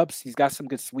great get-ups. He's got some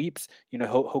good sweeps.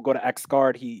 He'll go to X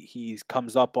guard. He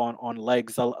comes up on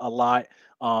legs a lot.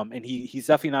 And he's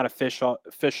definitely not a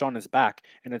fish on his back,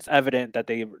 and it's evident that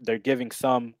they're giving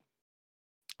some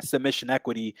submission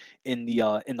equity in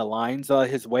the lines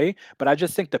his way. But I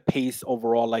just think the pace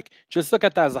overall, like, just look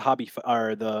at that Zahabi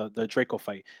or the Draco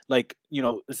fight. Like,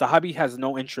 Zahabi has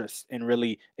no interest in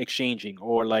really exchanging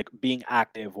or like being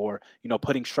active or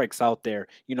putting strikes out there.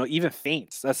 Even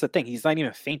feints. That's the thing. He's not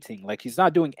even feinting. Like, he's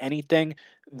not doing anything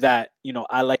that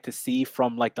I like to see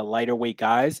from like the lighter weight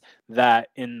guys. That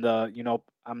in the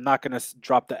I'm not gonna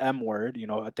drop the M word.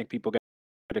 I think people get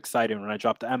excited when I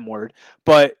drop the M word,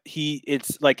 but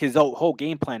it's like his whole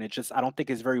game plan. It just, I don't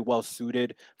think is very well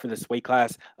suited for this weight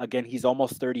class. Again, he's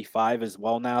almost 35 as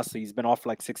well now, so he's been off for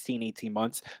like 16, 18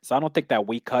 months. So I don't think that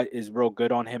weight cut is real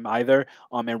good on him either.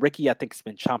 And Ricky, I think, has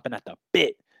been chomping at the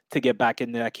bit to get back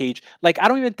into that cage. Like, I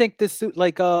don't even think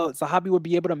Zahabi would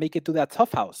be able to make it through that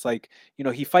tough house. Like,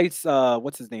 he fights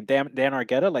what's his name? Dan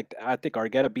Argueta. Like, I think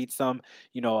Argueta beats him,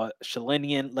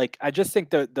 Shalinian. Like, I just think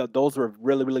that those were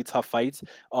really, really tough fights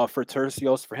for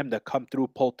Tercios, for him to come through,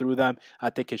 pull through them.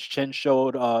 I think his chin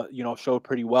showed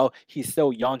pretty well. He's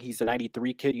still young. He's a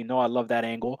 93 kid. I love that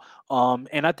angle.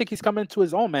 And I think he's coming into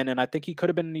his own, man. And I think he could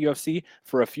have been in the UFC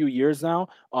for a few years now.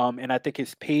 And I think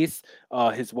his pace,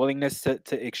 his willingness to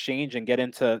exchange and get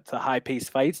into high pace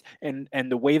fights, and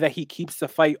the way that he keeps the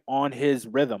fight on his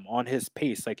rhythm, on his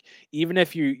pace. Like, even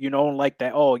if you don't like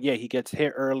that, oh yeah, he gets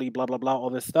hit early, blah blah blah, all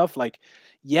this stuff. Like,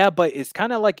 yeah, but it's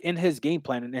kind of like in his game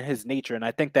plan and in his nature. And I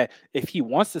think that if he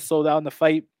wants to slow down the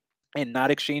fight and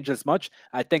not exchange as much,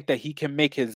 I think that he can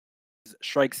make his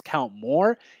strikes count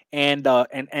more, and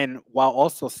while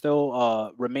also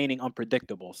still remaining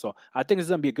unpredictable. So I think it's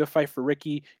gonna be a good fight for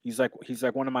Ricky. He's like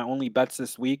one of my only bets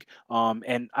this week.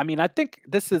 And I mean, I think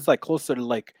this is like closer to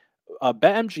like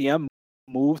BetMGM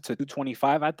moved to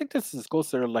 225. I think this is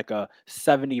closer to like a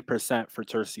 70% for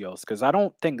Tercios because I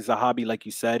don't think Zahabi, like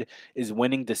you said, is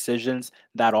winning decisions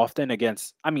that often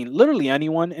against, I mean, literally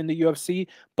anyone in the UFC,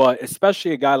 but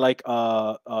especially a guy like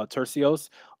Tercios.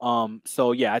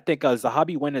 So yeah, I think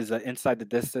Zahabi win is inside the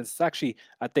distance. It's actually,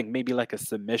 I think maybe like a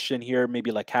submission here,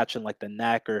 maybe like catching like the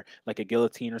neck or like a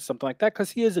guillotine or something like that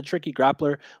because he is a tricky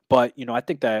grappler. But I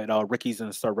think that Ricky's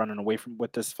gonna start running away from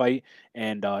with this fight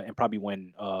and probably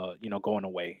win going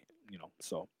away.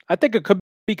 So I think it could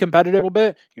be competitive a little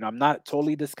bit. I'm not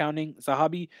totally discounting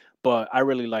Zahabi, but I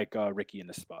really like Ricky in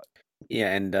this spot.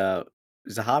 Yeah, and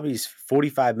Zahabi's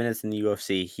 45 minutes in the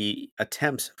UFC. He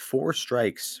attempts 4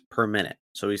 strikes per minute.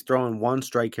 So he's throwing 1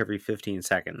 strike every 15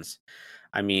 seconds.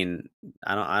 I mean,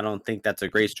 I don't think that's a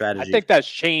great I strategy. think that's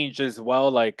changed as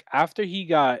well. Like after he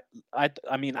got,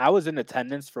 I mean, I was in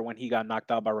attendance for when he got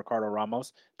knocked out by Ricardo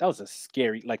Ramos. That was a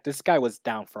scary. Like this guy was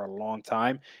down for a long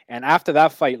time, and after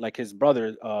that fight, like his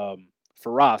brother,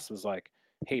 Faraz was like,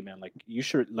 "Hey man, like you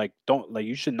should like don't like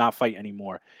you should not fight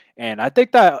anymore." And I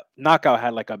think that knockout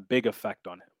had like a big effect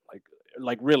on him.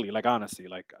 Like really, like honestly,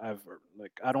 like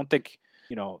I don't think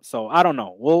So I don't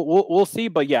know. We'll see,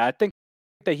 but yeah, I think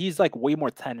that he's like way more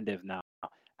tentative now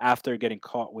after getting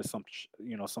caught with something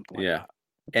like Yeah. that.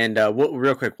 And what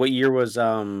real quick, what year was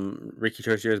Ricky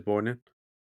Torcios born in?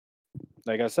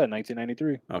 Like I said,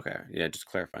 1993. Okay, yeah, just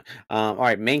clarifying. All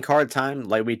right, main card time,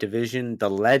 lightweight division, the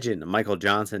legend Michael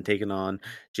Johnson taking on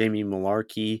Jamie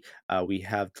Malarkey. We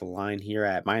have the line here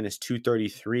at minus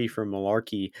 233 for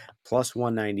Malarkey, plus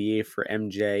 198 for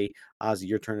MJ. Ozzy,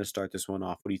 your turn to start this one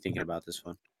off. What are you thinking about this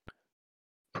one?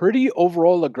 Pretty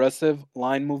overall aggressive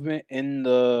line movement in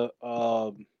the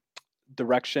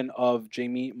direction of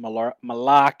Jamie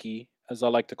Malaki, as I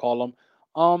like to call him.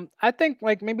 I think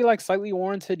like maybe like slightly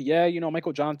warranted. Yeah,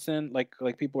 Michael Johnson, like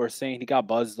people are saying, he got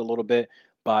buzzed a little bit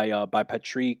by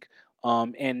Patrick.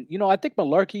 And I think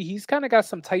Malarkey, he's kind of got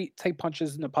some tight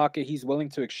punches in the pocket. He's willing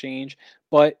to exchange,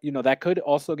 but that could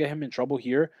also get him in trouble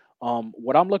here.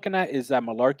 What I'm looking at is that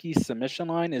Malarkey's submission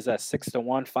line is at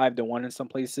 6-1, 5-1 in some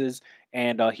places,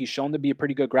 and he's shown to be a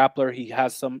pretty good grappler. He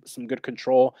has some good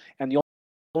control, and the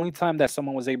only time that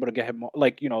someone was able to get him,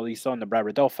 like, you saw in the Brad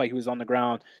Riddell fight, he was on the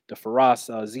ground, the Faraz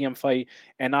ZM fight,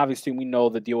 and obviously we know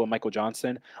the deal with Michael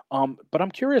Johnson. But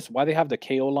I'm curious why they have the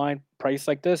KO line price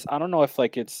like this. I don't know if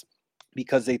like it's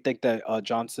because they think that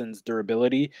Johnson's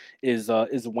durability is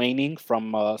waning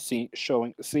from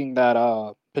seeing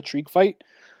that Patrick fight.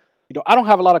 I don't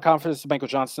have a lot of confidence in Michael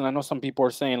Johnson. I know some people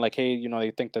are saying like, hey,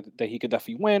 they think that he could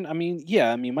definitely win. I mean,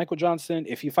 yeah, I mean Michael Johnson,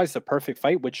 if he fights the perfect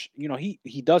fight, which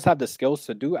he does have the skills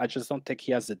to do, I just don't think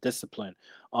he has the discipline,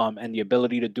 and the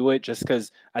ability to do it. Just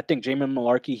because I think Jamin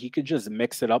Malarkey, he could just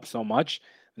mix it up so much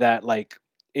that like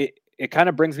it kind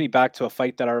of brings me back to a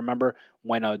fight that I remember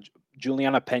when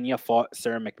Juliana Pena fought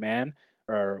Sarah McMahon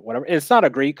or whatever. It's not a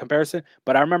great comparison,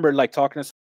 but I remember like talking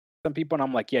to some people and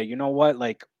I'm like, yeah, you know what,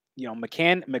 like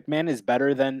McMahon is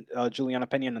better than Juliana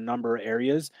Pena in a number of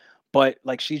areas, but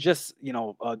like she's just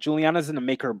Juliana's gonna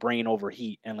make her brain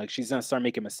overheat and like she's gonna start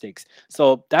making mistakes.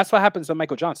 So that's what happens to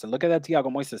Michael Johnson. Look at that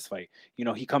Thiago Moises fight.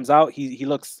 He comes out, he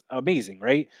looks amazing,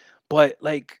 right? But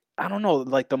like I don't know,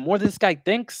 like the more this guy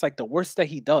thinks, like the worse that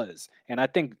he does. And I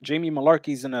think Jamie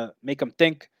Malarkey's gonna make him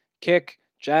think, kick,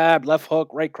 jab, left hook,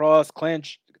 right cross,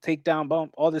 clinch, takedown,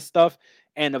 bump, all this stuff,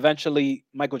 and eventually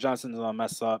Michael Johnson's gonna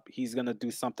mess up. He's gonna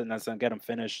do something that's gonna get him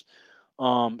finished.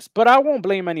 But I won't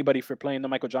blame anybody for playing the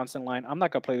Michael Johnson line. I'm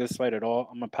not gonna play this fight at all.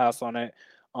 I'm gonna pass on it.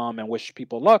 And wish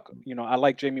people luck. I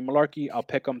like Jamie Malarkey. I'll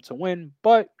pick him to win,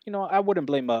 but I wouldn't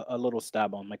blame a little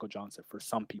stab on Michael Johnson for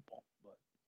some people. But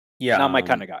Yeah, not my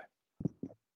kind of guy.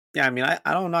 yeah, I mean,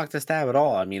 I don't knock the stab at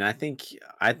all. I mean, I think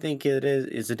it is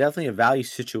it's a definitely a value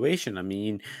situation. I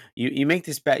mean, you make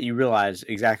this bet, you realize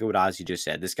exactly what Ozzy just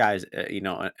said. This guy's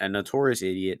a notorious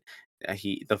idiot.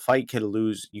 The fight could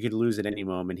lose. You could lose at any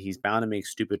moment. He's bound to make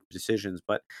stupid decisions.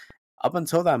 But up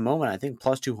until that moment, I think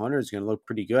plus 200 is going to look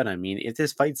pretty good. I mean, if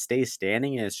this fight stays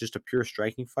standing and it's just a pure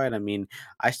striking fight, I mean,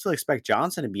 I still expect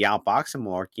Johnson to be outboxing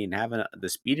Malarkey and having the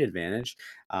speed advantage.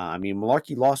 I mean,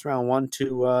 Malarkey lost round one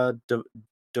to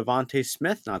Devonte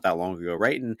Smith not that long ago,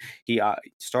 right? And he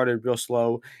started real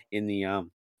slow in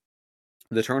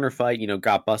the Turner fight,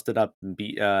 got busted up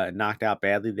and knocked out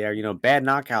badly there. Bad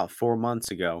knockout 4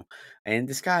 months ago, and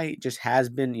this guy just has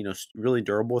been, really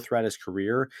durable throughout his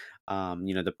career.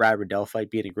 The Brad Riddell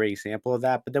fight being a great example of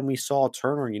that. But then we saw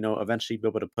Turner, eventually be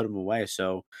able to put him away.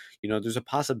 So, there's a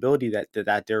possibility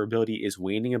that durability is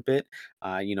waning a bit.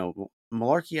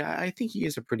 Malarkey, I think he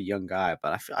is a pretty young guy,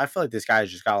 but I feel like this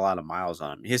guy's just got a lot of miles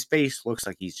on him. His face looks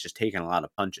like he's just taking a lot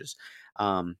of punches.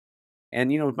 Um,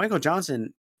 And Michael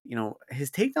Johnson,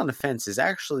 his takedown defense is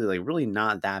actually like really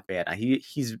not that bad.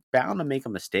 He's bound to make a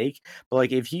mistake, but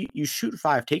like if you shoot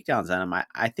 5 takedowns at him,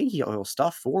 I think he'll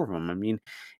stuff 4 of them. I mean,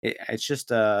 it's just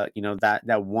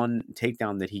that one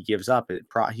takedown that he gives up,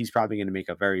 he's probably going to make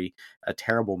a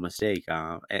terrible mistake,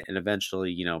 and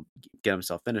eventually get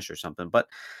himself finished or something. But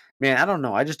man, I don't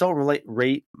know. I just don't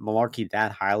rate Malarkey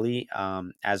that highly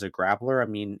as a grappler. I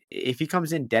mean, if he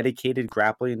comes in dedicated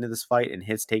grappling into this fight and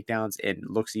hits takedowns and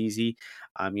looks easy,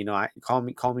 I call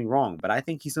me wrong, but I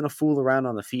think he's going to fool around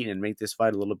on the feet and make this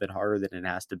fight a little bit harder than it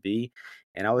has to be.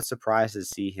 And I was surprised to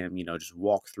see him, just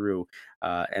walk through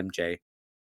MJ.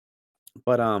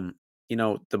 But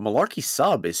the Malarkey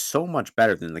sub is so much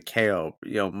better than the KO.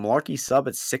 Malarkey sub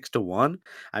at 6-1.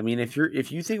 I mean, if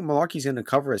you think Malarkey's going to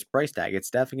cover his price tag, it's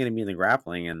definitely going to be in the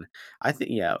grappling. And I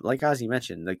think, yeah, like Ozzy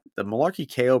mentioned, the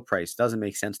Malarkey KO price doesn't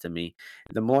make sense to me.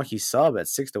 The Malarkey sub at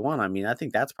 6-1. I mean, I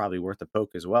think that's probably worth a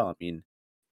poke as well. I mean,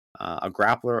 a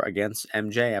grappler against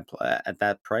MJ at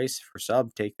that price for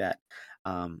sub, take that.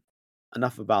 Um,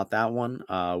 Enough about that one.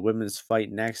 Women's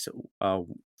fight next.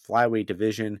 Flyweight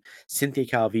division. Cynthia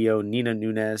Calvillo, Nina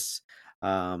Nunes.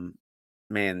 Um,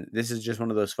 Man, this is just one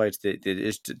of those fights that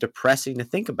is depressing to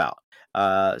think about.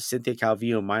 Cynthia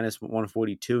Calvillo minus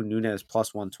 142, Nunes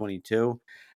plus 122.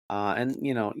 And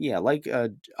yeah, like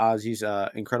Ozzy's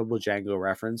incredible Django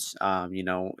reference.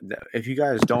 If you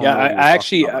guys don't Yeah, know I, what he was I talking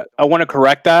actually about, I want to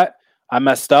correct that. I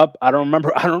messed up. I don't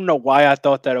remember. I don't know why I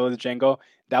thought that it was Django.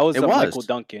 That was it Michael was.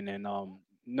 Duncan, and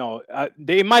no,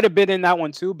 they might have been in that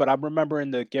one too. But I'm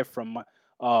remembering the gift from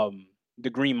the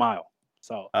Green Mile.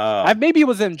 So I Uh, maybe it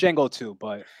was in Django too,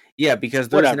 but yeah, because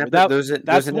whatever. That's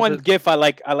there's an one episode. gif I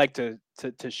like to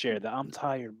share. That I'm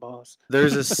tired, boss.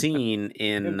 There's a scene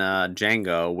in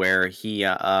Django where he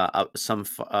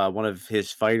one of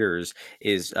his fighters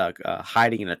is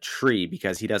hiding in a tree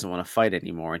because he doesn't want to fight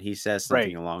anymore, and he says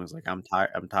something Right. along like I'm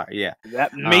tired. I'm tired. Yeah.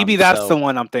 That maybe that's the So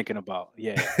one I'm thinking about.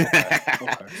 Yeah. Okay.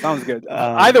 Okay. Sounds good.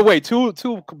 Either um way, two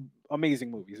amazing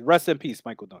movies. Rest in peace,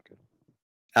 Michael Duncan.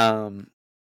 um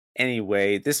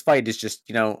anyway, this fight is just,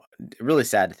 really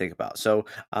sad to think about. So,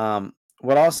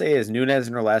 what I'll say is Nunes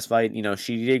in her last fight,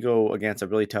 she did go against a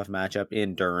really tough matchup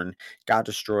in Dern, got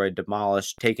destroyed,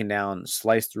 demolished, taken down,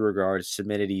 sliced through her guard,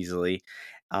 submitted easily.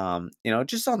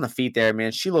 Just on the feet there,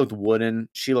 man, she looked wooden.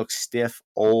 She looked stiff,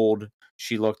 old.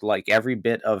 She looked like every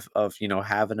bit of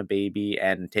having a baby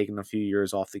and taking a few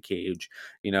years off the cage.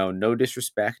 No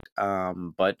disrespect,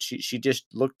 but she just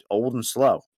looked old and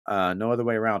slow. No other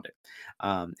way around it.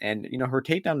 And her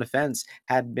takedown defense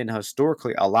had been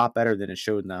historically a lot better than it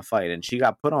showed in that fight, and she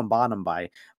got put on bottom by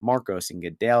Marcos and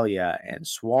Gedalia and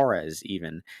Suarez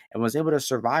even, and was able to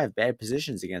survive bad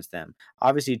positions against them.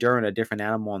 Obviously, during a different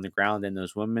animal on the ground than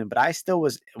those women, but I still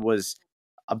was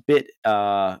a bit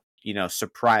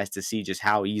surprised to see just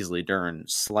how easily Dern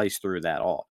sliced through that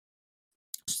all.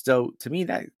 So to me,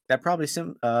 that probably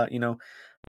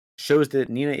shows that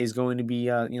Nina is going to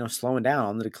be slowing down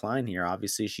on the decline here.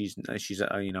 Obviously, she's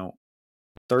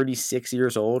 36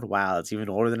 years old. Wow, that's even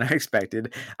older than I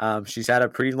expected. She's had a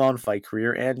pretty long fight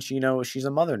career, and she's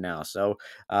a mother now. So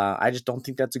I just don't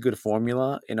think that's a good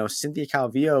formula. Cynthia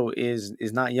Calvillo is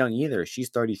not young either. She's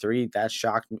 33. That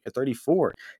shocked me.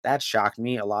 34. That shocked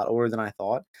me a lot older than I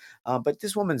thought. But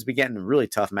this woman's been getting really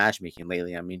tough matchmaking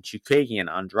lately. I mean, Chukagian,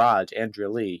 Andrade, Andrea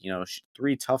Lee.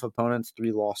 3 tough opponents,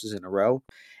 3 losses in a row.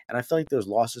 And I feel like those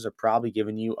losses are probably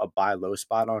giving you a buy low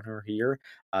spot on her here.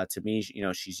 To me,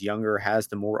 she's younger, has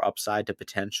the more upside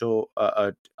potential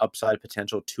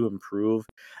to improve.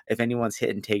 If anyone's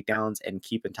hitting takedowns and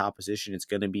keeping top position, it's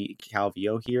going to be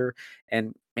Calvillo here.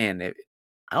 And man,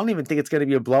 I don't even think it's going to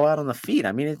be a blowout on the feet.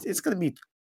 I mean, it's going to be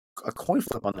a coin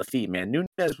flip on the feet, man. Nunes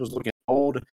was looking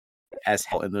old as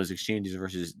hell in those exchanges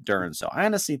versus Dern. So I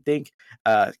honestly think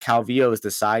Calvillo is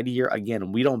the side here.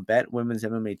 Again, we don't bet women's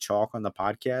MMA chalk on the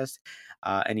podcast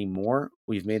anymore.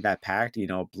 We've made that pact,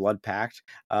 blood pact.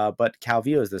 But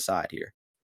Calvillo is the side here.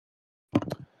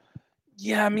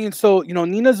 Yeah, I mean, so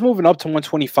Nina's moving up to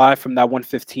 125 from that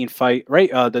 115 fight, right?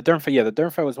 The Dern fight, yeah, the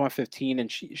Dern fight was 115, and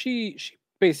she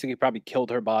basically probably killed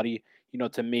her body,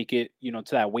 to make it, to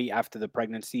that weight after the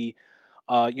pregnancy.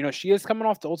 She is coming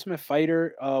off the Ultimate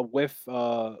Fighter with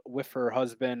her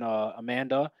husband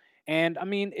Amanda, and I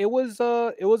mean, it was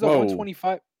a Whoa.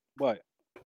 125. What?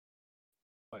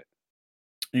 What?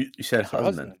 You said That's her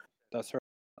husband. husband. That's her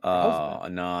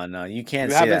husband. No, you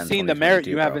can't You say that haven't in seen the marriage. 2022,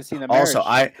 You bro. haven't seen the Also,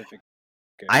 marriage certificate.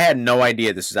 I had no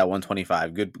idea this was at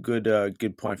 125.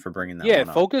 Good point for bringing that Yeah, one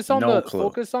up. No clue.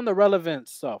 focus on the relevant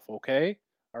stuff, okay?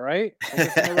 All right?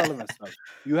 Focus on the relevant stuff.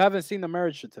 You haven't seen the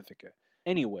marriage certificate.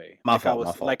 Anyway, My fault.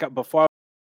 before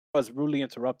I was rudely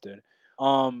interrupted.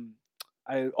 Um,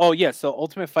 oh yeah, so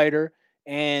Ultimate Fighter,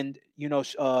 and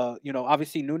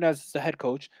obviously Nunez is the head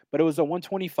coach, but it was a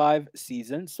 125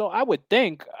 season. So I would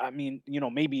think, I mean,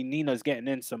 maybe Nina's getting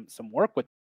in some work with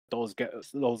those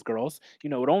girls.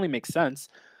 It would only make sense.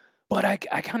 But I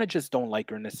kind of just don't like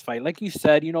her in this fight. Like you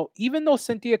said, even though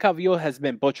Cynthia Calvillo has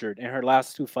been butchered in her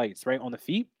last two fights, right, on the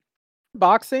feet,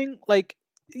 boxing, like,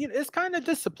 it's kind of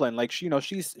disciplined. Like, she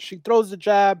throws the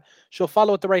jab, she'll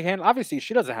follow with the right hand. Obviously,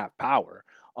 she doesn't have power,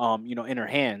 in her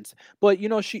hands, but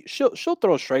she'll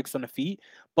throw strikes on the feet.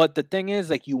 But the thing is,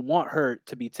 like, you want her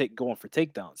to be going for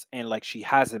takedowns, and like she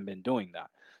hasn't been doing that.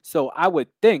 So I would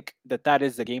think that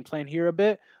is the game plan here a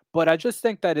bit. But I just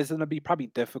think that it's going to be probably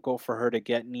difficult for her to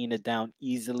get Nina down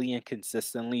easily and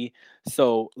consistently.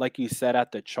 So, like you said, at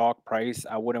the chalk price,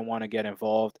 I wouldn't want to get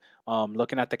involved.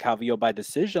 Looking at the Calvillo by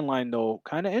decision line, though,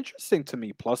 kind of interesting to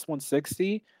me. Plus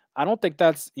 160. I don't think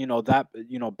that's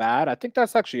bad. I think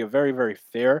that's actually a very, very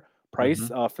fair price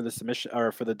Mhm. for the submission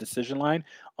or for the decision line.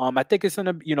 I think it's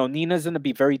gonna, Nina's gonna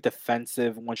be very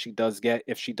defensive when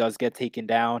if she does get taken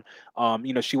down.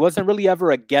 She wasn't really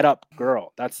ever a get up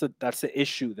girl. That's the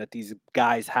issue that these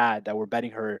guys had that were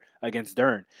betting her against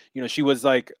Dern. She was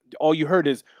like, all you heard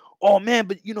is, oh man,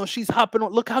 but she's hopping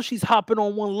on. Look how she's hopping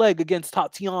on one leg against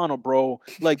Tatiana, bro.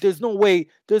 Like, there's no way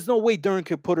Dern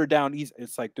could put her down.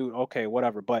 It's like, dude, okay,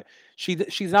 whatever. But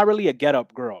she's not really a get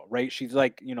up girl, right? She's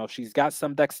like, she's got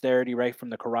some dexterity, right,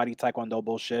 from the karate taekwondo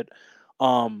bullshit.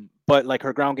 But like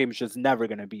her ground game is just never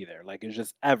gonna be there. Like, it's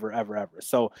just ever, ever, ever.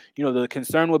 So, the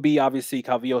concern would be obviously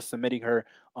Calvillo submitting her.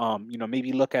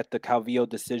 Maybe look at the Calvillo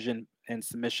decision and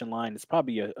submission line. It's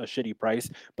probably a shitty price.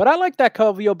 But I like that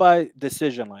Calvillo by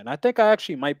decision line. I think I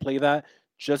actually might play that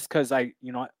just because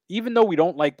even though we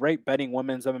don't like, right, betting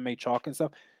women's MMA chalk and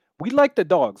stuff, we like the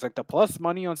dogs, like the plus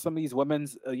money on some of these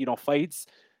women's, fights.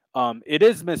 It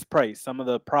is mispriced. Some of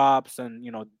the props and,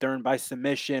 Dern by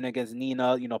submission against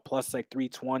Nina, plus like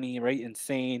 320, right?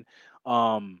 Insane.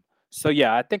 So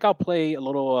yeah, I think I'll play a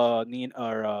little Nina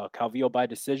or Calvillo by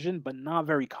decision, but not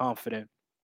very confident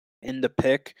in the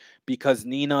pick because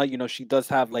Nina, she does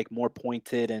have like more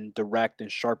pointed and direct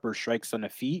and sharper strikes on the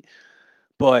feet.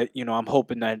 But I'm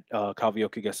hoping that Calvillo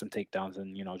could get some takedowns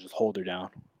and just hold her down.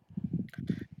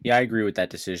 Yeah, I agree with that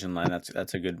decision line.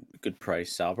 That's a good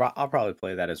price. So I'll probably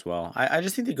play that as well. I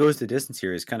just think the goes the distance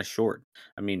here is kind of short.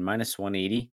 I mean, minus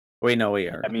 180. Wait, no,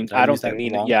 wait. I mean, Did I I don't use think that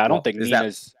Nina. wrong? Yeah, I don't Well, think is that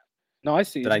Nina's. No, I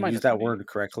see. did It's I use minus that 180. word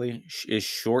correctly? Is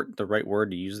short the right word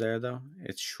to use there though?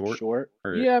 It's short Short.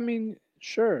 or Yeah, I mean,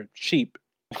 sure. Cheap.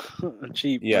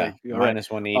 Cheap. yeah, Like, all right. minus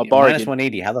A 180. Minus bargain.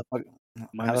 180. How the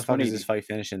Minus fuck is this 180. fight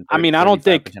finishing I mean,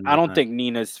 35% of I the don't time? think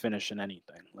Nina's finishing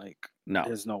anything. Like, No.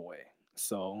 there's no way.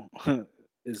 So,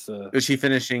 is Is she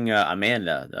finishing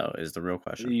Amanda though? Is the real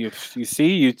question. you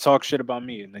see, you talk shit about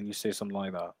me and then you say something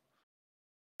like that.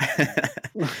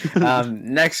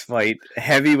 Next fight,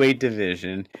 heavyweight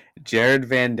division. Jared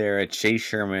Vandera, Chase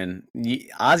Sherman,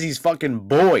 Ozzy's fucking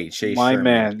boy, Chase My Sherman.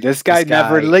 man, this This guy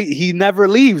guy, he never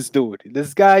leaves, dude.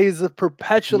 This guy is we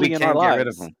perpetually in our can't get rid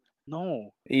of lives. him. No.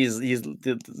 He's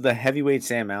the heavyweight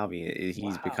Sam Alvey. He's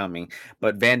Wow. becoming,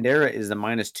 but Vandera is the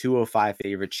minus 205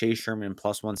 favorite. Chase Sherman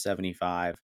plus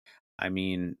 175. I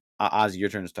mean, Ozzy, your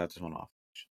turn to start this one off.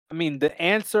 I mean, the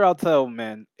answer I'll tell,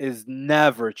 man, is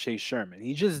never Chase Sherman.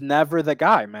 He's just never the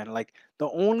guy, man. Like, the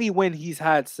only win he's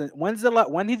had since when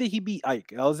did he beat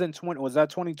Ike? That was in 20. Was that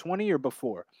 2020 or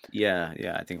before? Yeah,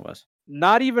 yeah, I think it was.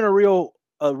 Not even a real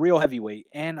heavyweight.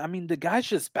 And I mean, the guy's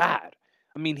just bad.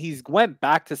 I mean, he's went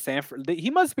back to Sanford. He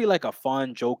must be like a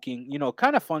fun, joking,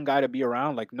 kind of fun guy to be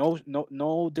around. Like, no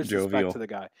disrespect to Jovial. the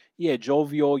guy. Yeah,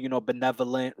 jovial,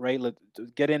 benevolent, right?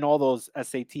 Get in all those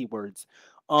SAT words.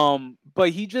 But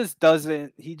he just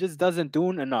doesn't do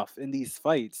enough in these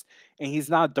fights, and he's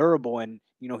not durable. And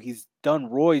he's done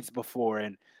roids before,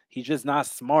 and he's just not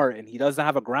smart, and he doesn't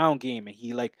have a ground game, and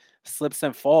he like slips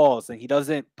and falls, and he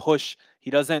doesn't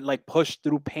like push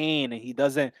through pain, and he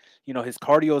doesn't, his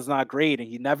cardio is not great, and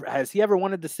he ever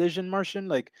won a decision, Martian?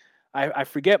 Like, I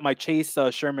forget my Chase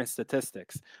Sherman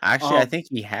statistics. Actually, I Um, think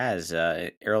he has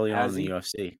early on in has the he?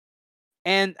 UFC.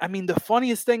 And I mean, the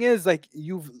funniest thing is, like,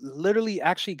 you've literally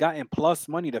actually gotten plus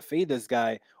money to fade this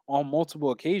guy on multiple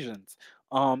occasions.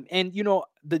 And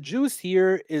the juice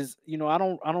here is, I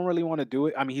don't really want to do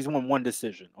it. I mean, he's won one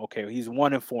decision. Okay, he's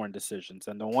 1-4 in decisions,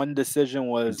 and the one decision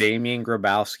was, Damian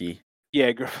Grabowski.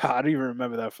 yeah, I don't even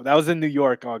remember that. That was in New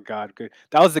York. Oh God, good.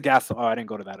 That was the gas. Oh, I didn't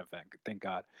go to that event. Thank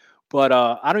God. But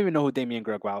I don't even know who Damian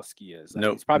Grogowski is.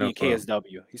 Nope, He's probably no in clue.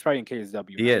 KSW. He's probably in KSW,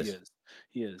 He right? He is. is.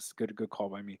 He is. Good call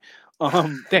by me.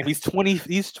 Damn, he's 20.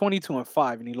 He's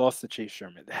 22-5, and he lost to Chase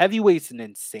Sherman. The heavyweight's an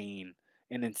insane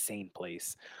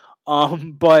place.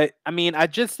 But I mean, I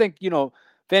just think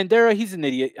Vandera, he's an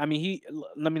idiot. I mean,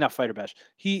 let me not fighter bash.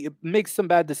 He makes some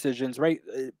bad decisions, right?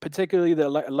 Particularly the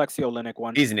Alexei Olenek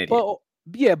one. He's an idiot. But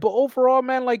yeah, but overall,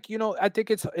 man, like I think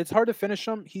it's hard to finish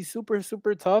him. He's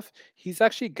super tough. He's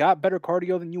actually got better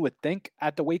cardio than you would think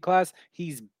at the weight class.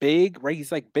 He's big, right?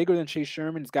 He's like bigger than Chase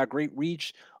Sherman. He's got great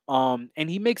reach. And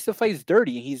he makes the fights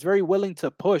dirty. He's very willing to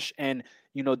push and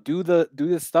do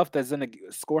the stuff that's gonna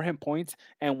score him points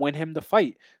and win him the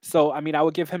fight. So I mean, I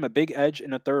would give him a big edge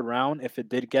in the third round if it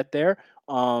did get there.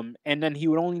 And then he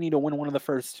would only need to win one of the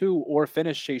first two or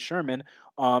finish Chase Sherman.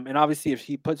 And obviously, if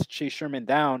he puts Chase Sherman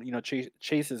down,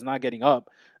 Chase is not getting up.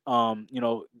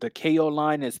 The KO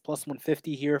line is plus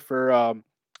 150 here for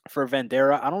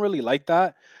Vandera. I don't really like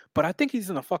that, but I think he's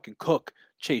gonna fucking cook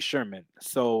Chase Sherman.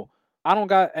 So I don't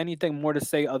got anything more to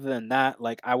say other than that.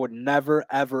 Like, I would never,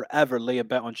 ever, ever lay a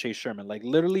bet on Chase Sherman. Like,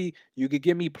 literally, you could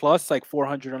give me plus like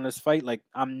 400 on this fight. Like,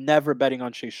 I'm never betting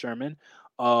on Chase Sherman.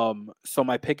 So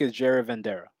my pick is Jared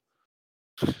Vandera.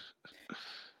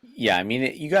 Yeah, I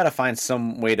mean, you got to find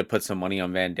some way to put some money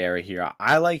on Vandera here.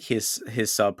 I like his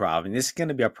sub prop, and this is going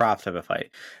to be a prop type of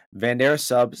fight. Vandera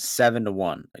sub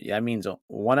 7-1. Yeah, that means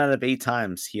 1 out of 8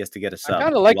 times he has to get a I sub.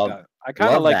 kind of like that. I kind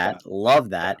of Love like that. that. Love Yeah.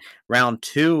 that. Round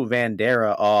 2,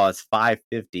 Vandera, oh, it's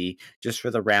 550 just for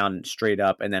the round straight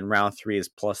up, and then round 3 is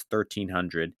plus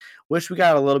 1300. Wish we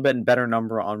got a little bit better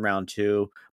number on round 2,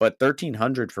 but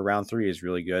 1300 for round 3 is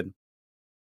really good.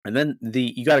 And then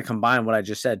you got to combine what I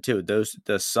just said too.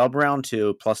 The sub round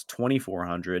 2 plus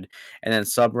 2400, and then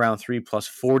sub round 3 plus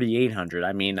 4800.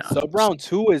 I mean, Sub round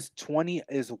 2 is 20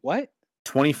 is what?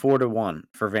 24-1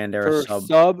 for Vandera For sub.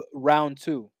 sub round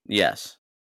 2. Yes.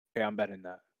 Okay, I'm betting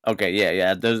that. Okay.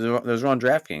 Yeah. Those are on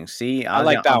DraftKings. See, I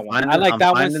like that one. I like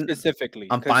that one specifically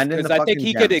I'm finding because the I think fucking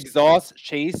he could gems. exhaust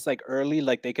Chase like early,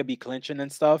 like they could be clinching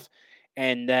and stuff,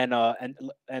 and then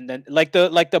and then like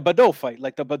the Badeau fight,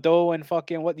 like the Badeau and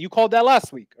fucking what you called that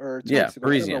last week or 2 weeks ago,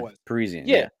 whatever it Parisian. was. Parisian.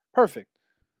 Yeah. Yeah, perfect.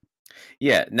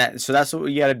 Yeah, so that's what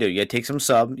you got to do. You got to take some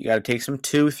sub. You got to take some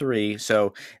 2-3.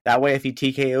 So that way, if he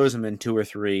TKOs him in 2 or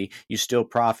 3, you still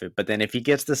profit. But then if he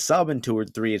gets the sub in 2 or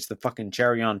 3, it's the fucking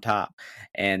cherry on top.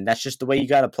 And that's just the way you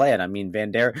got to play it. I mean,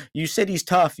 Vandera, you said he's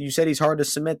tough. You said he's hard to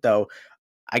submit, though.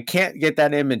 I can't get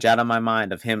that image out of my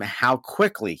mind of him, how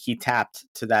quickly he tapped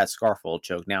to that scarfold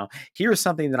choke. Now, here's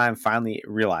something that I'm finally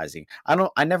realizing.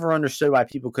 I never understood why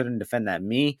people couldn't defend that.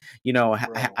 Me, Bro.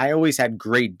 I always had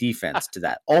great defense to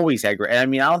that. Always had great. I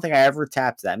mean, I don't think I ever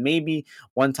tapped that. Maybe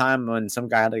one time when some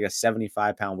guy had like a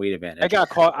 75-pound weight I advantage. got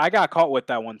caught. I got caught with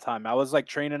that one time. I was like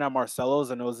training at Marcelo's,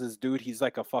 and it was this dude. He was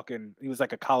like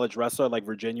a college wrestler, like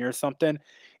Virginia or something.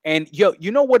 And yo,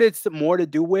 you know what? It's more to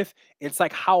do with. It's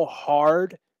like how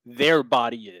hard their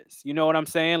body is. You know what I'm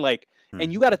saying? Like, and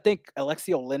Hmm. you got to think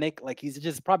Alexei Olenek, like he's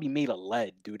just probably made of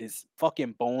lead, dude. His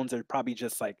fucking bones are probably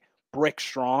just like brick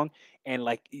strong, and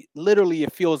like literally,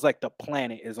 it feels like the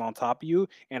planet is on top of you.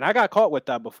 And I got caught with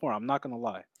that before. I'm not gonna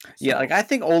lie. Yeah, like So, I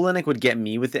think Olenek would get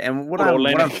me with it. And put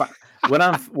Olenek.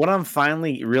 what I'm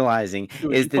finally realizing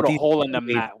Dude, is you that put a hole in the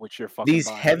mat with your fucking these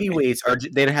body. heavyweights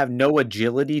they have no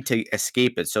agility to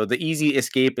escape it. So the easy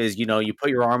escape is, you put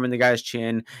your arm in the guy's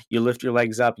chin, you lift your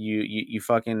legs up, you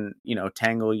fucking,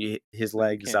 tangle his No, you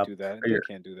legs can't up. do that. Or They your,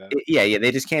 can't do that. yeah,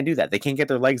 they just can't do that. They can't get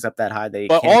their legs up that high. They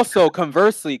But can't. also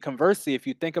conversely, if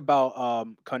you think about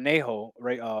Conejo,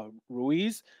 right,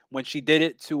 Ruiz, when she did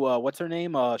it to what's her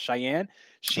name? Cheyenne,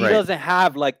 she Right. doesn't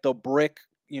have like the brick,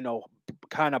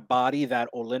 kind of body that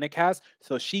Olenek has.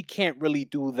 So she can't really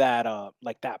do that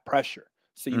like that pressure.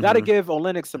 So you gotta Hmm. give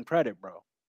Olenek some credit, bro.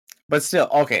 But still,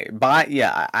 okay.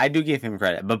 Yeah, I do give him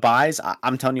credit. But Buys,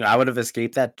 I'm telling you, I would have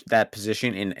escaped that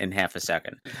position in half a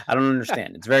second. I don't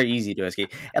understand. It's very easy to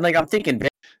escape. And like I'm thinking,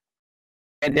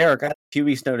 and Derek, I had a few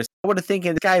weeks' notice. I would have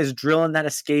thinking this guy is drilling that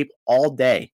escape all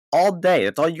day. All day.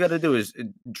 That's all you got to do is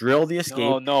drill the No, escape,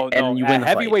 no, no. and you win At the fight.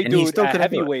 heavyweight, And he dude. still At couldn't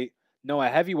do it. heavyweight, no.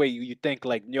 At heavyweight, you think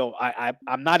like, yo,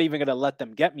 I'm not even gonna let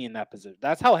them get me in that position.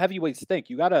 That's how heavyweights think.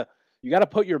 You gotta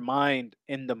put your mind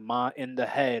in the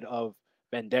head of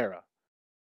Bandera.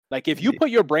 Like if you put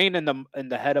your brain in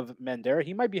the head of Bandera,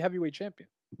 he might be heavyweight champion.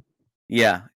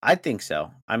 Yeah, I think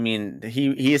so. I mean,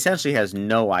 he essentially has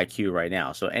no IQ right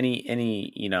now. So any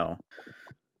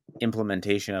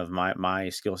implementation of my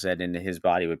skill set into his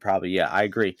body would probably, yeah, I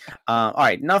agree. All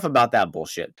right, enough about that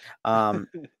bullshit. Um,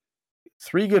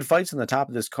 3 good fights on the top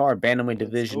of this card. Bantamweight Let's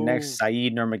division next: go.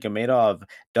 Saeed Nurmagomedov,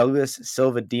 Douglas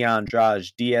Silva,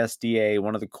 Diandrade, DSDA,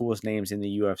 one of the coolest names in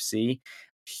the UFC.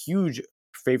 Huge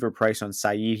favorite price on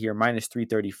Saeed here, minus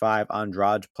 335,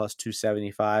 Andrade plus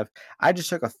 275. I just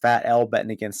took a fat L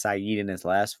betting against Saeed in his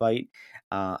last fight.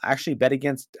 Actually bet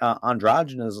against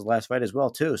Andrade in his last fight as well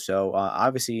too. So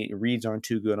obviously reads aren't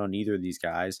too good on either of these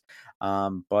guys.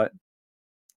 But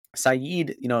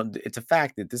Saeed, it's a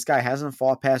fact that this guy hasn't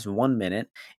fought past 1 minute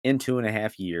in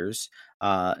 2.5 years.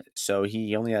 So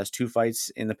he only has two fights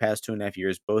in the past 2.5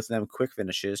 years, both of them quick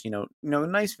finishes.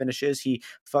 Nice finishes. He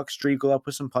fucked Striegel up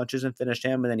with some punches and finished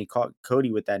him, and then he caught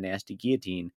Cody with that nasty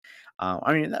guillotine.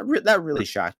 I mean, that really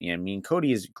shocked me. I mean,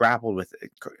 Cody has grappled with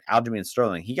Aljamain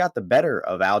Sterling. He got the better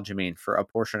of Aljamain for a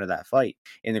portion of that fight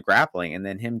in the grappling, and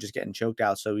then him just getting choked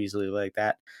out so easily like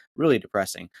that, really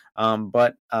depressing.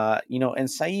 And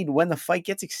Saeed, when the fight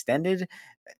gets extended,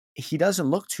 he doesn't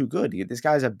look too good. This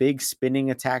guy's a big spinning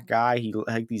attack guy. He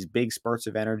like these big spurts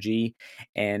of energy,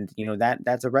 and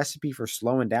that's a recipe for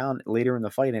slowing down later in the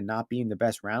fight and not being the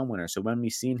best round winner. So when we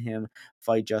seen him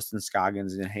fight Justin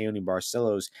Scoggins and Raoni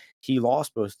Barcelos, he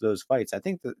lost both of those fights. I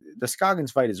think the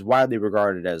Scoggins fight is widely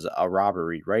regarded as a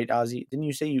robbery, right, Ozzy?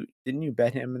 Didn't you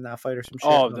bet him in that fight or some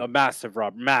shit? Oh, the massive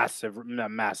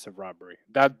robbery.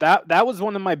 That was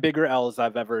one of my bigger L's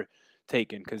I've ever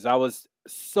taken because I was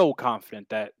so confident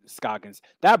that Scoggins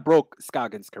that broke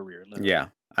Scoggins' career, literally. Yeah.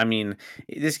 I mean,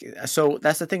 this so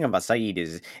that's the thing about Saeed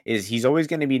is he's always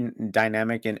going to be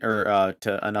dynamic and or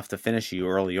to enough to finish you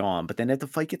early on, but then if the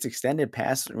fight gets extended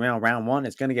past round one,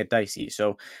 it's going to get dicey.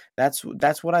 So that's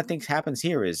what I think happens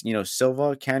here is,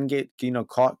 Silva can get,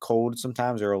 caught cold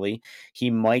sometimes early.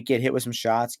 He might get hit with some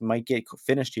shots, might get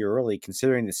finished here early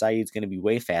considering that Saeed's going to be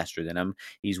way faster than him.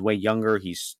 He's way younger,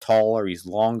 he's taller, he's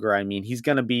longer. I mean, he's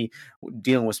going to be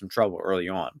dealing with some trouble early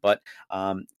on. But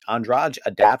Andrade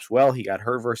adapts well. He got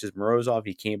hurt versus Morozov.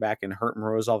 He came back and hurt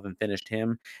Morozov and finished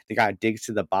him. The guy digs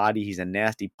to the body. He's a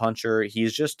nasty puncher.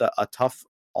 He's just a tough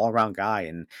all around guy.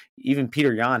 And even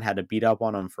Peter Yan had to beat up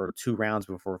on him for 2 rounds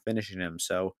before finishing him.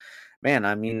 So, man,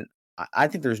 I mean, I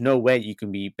think there's no way you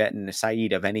can be betting a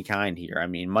Saeed of any kind here. I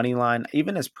mean, money line,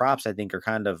 even as props, I think are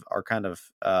kind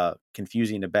of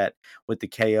confusing to bet with the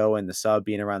KO and the sub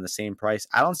being around the same price.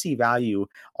 I don't see value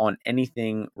on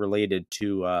anything related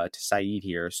to Saeed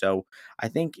here. So I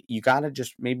think you got to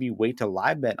just maybe wait to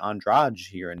live bet Andrade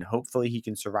here, and hopefully he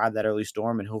can survive that early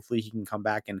storm, and hopefully he can come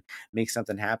back and make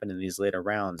something happen in these later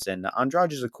rounds. And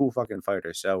Andrade is a cool fucking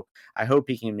fighter, so I hope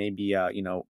he can maybe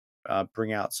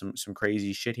bring out some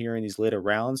crazy shit here in these later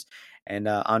rounds. And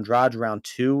Andrade round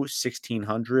two,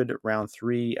 1,600, round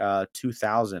three,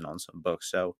 2,000 on some books.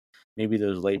 So maybe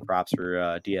those late props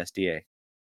for DSDA.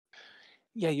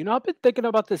 Yeah, I've been thinking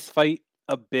about this fight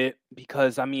a bit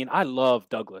because I mean, I love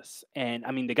Douglas, and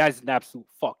I mean, the guy's an absolute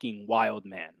fucking wild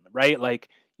man, right? Like,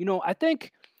 I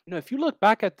think, if you look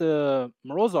back at the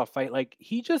Morozov fight, like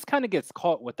he just kind of gets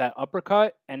caught with that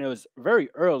uppercut, and it was very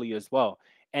early as well,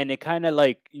 and it kind of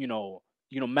like,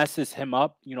 messes him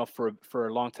up, for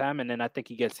a long time, and then I think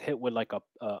he gets hit with like a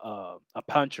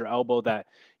punch or elbow that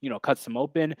cuts him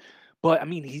open. But I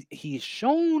mean, he's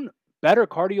shown better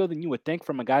cardio than you would think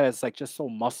from a guy that's like just so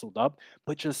muscled up.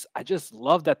 But just I just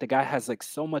love that the guy has like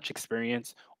so much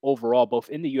experience overall, both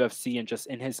in the UFC and just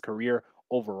in his career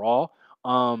overall.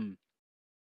 Um,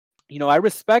 I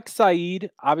respect Saeed.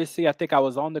 Obviously, I think I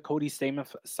was on the Cody Stamen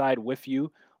side with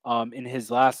you in his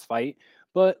last fight.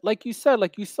 But like you said,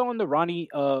 like you saw in the Ronnie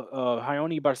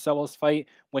Raoni Barcelos fight,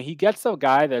 when he gets a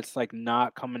guy that's like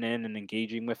not coming in and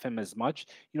engaging with him as much,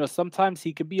 sometimes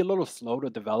he could be a little slow to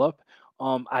develop.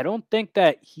 I don't think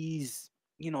that he's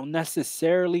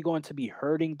necessarily going to be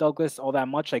hurting Douglas all that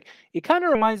much. Like it kind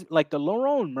of reminds like the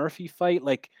Lerone Murphy fight,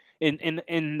 like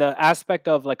in the aspect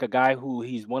of like a guy who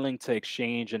he's willing to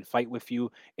exchange and fight with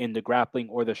you in the grappling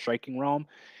or the striking realm.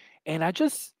 And I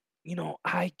just,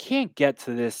 I can't get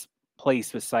to this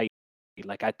place with Saeed.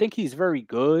 Like I think he's very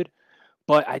good,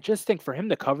 but I just think for him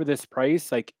to cover this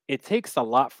price, like it takes a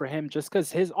lot for him just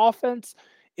because his offense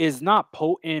is not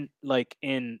potent like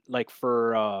in like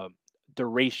for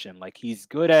duration. Like he's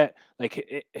good at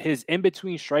like his in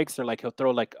between strikes are like he'll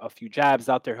throw like a few jabs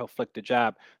out there, he'll flick the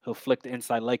jab, he'll flick the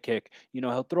inside leg kick.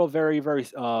 He'll throw very, very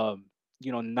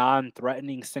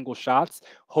non-threatening single shots,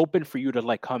 hoping for you to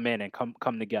like come in and come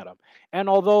to get him. And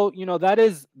although that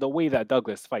is the way that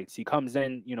Douglas fights, he comes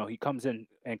in, he comes in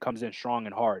and comes in strong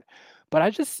and hard. But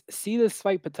I just see this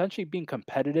fight potentially being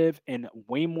competitive in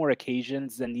way more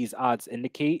occasions than these odds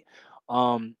indicate.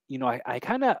 I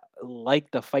kind of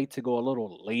like the fight to go a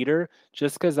little later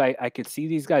just because I could see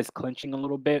these guys clinching a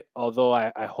little bit. Although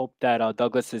I hope that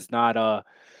Douglas is not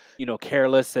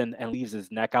careless and leaves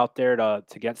his neck out there to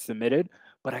get submitted.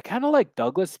 but I kind of like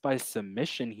Douglas by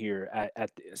submission here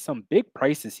at some big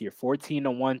prices here, 14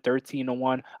 to 1, 13 to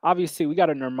 1. Obviously, we got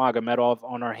a Nurmagomedov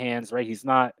on our hands, right? He's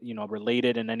not,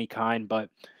 related in any kind, but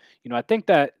I think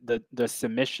that the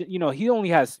submission, he only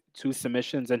has two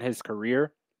submissions in his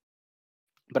career,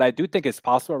 but I do think it's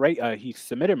possible, right? He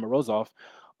submitted Morozov,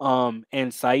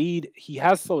 and Saeed. He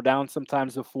has slowed down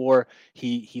sometimes before.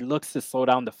 He looks to slow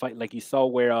down the fight, like you saw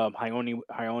where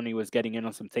Hayoni was getting in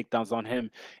on some takedowns on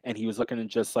him, and he was looking to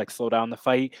just like slow down the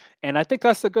fight. And I think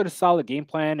that's a good, solid game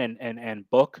plan and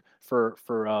book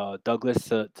for Douglas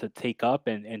to take up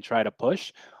and try to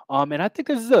push. And I think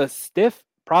this is a stiff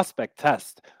prospect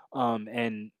test.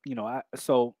 And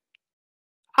so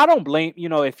I don't blame,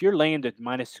 if you're laying the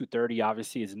minus 230,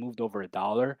 obviously it's moved over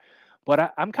 $1.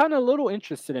 But I'm kind of a little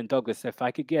interested in Douglas. If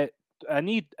I could get, I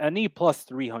need plus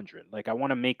 300. Like I want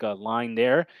to make a line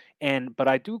there. But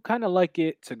I do kind of like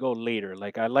it to go later.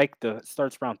 Like I like the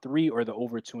starts round 3 or the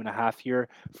over 2.5 here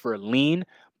for a lean.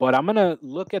 But I'm going to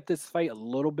look at this fight a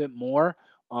little bit more.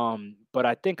 But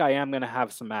I think I am going to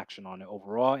have some action on it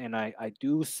overall. And I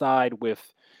do side with,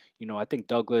 I think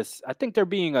Douglas. I think they're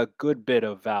being a good bit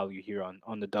of value here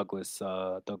on the Douglas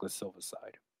Silva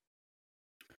side.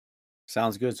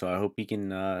 Sounds good. So I hope he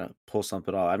can pull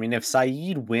something off. I mean, if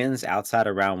Saeed wins outside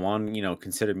of round one,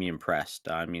 consider me impressed.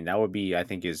 I mean, that would be, I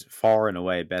think, his far and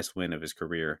away best win of his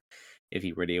career if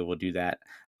he were to able to do that.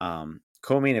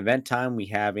 Co-main event time we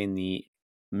have in the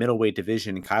middleweight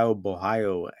division, Kyle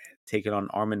Bohio taking on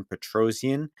Armin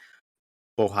Petrosian.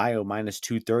 Bohio minus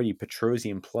 230,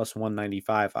 Petrosian plus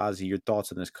 195. Ozzy, your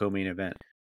thoughts on this co-main event?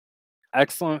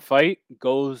 Excellent fight.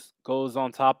 Goes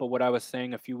on top of what I was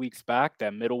saying a few weeks back.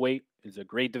 That middleweight is a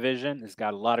great division. It's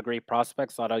got a lot of great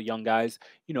prospects, a lot of young guys,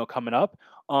 coming up.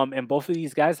 And both of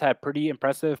these guys had pretty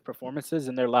impressive performances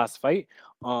in their last fight.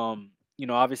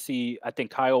 Obviously, I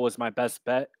think Kyle was my best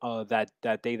bet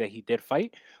that day that he did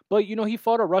fight. But he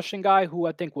fought a Russian guy who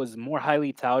I think was more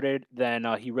highly touted than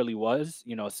he really was,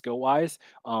 skill wise.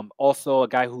 Also, a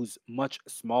guy who's much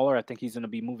smaller. I think he's going to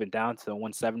be moving down to the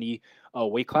 170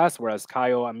 weight class. Whereas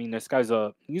Kyle, I mean, this guy's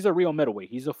he's a real middleweight.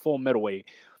 He's a full middleweight,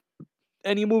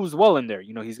 and he moves well in there.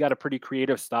 He's got a pretty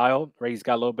creative style, right? He's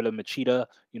got a little bit of Machida,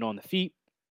 on the feet,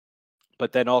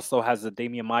 but then also has a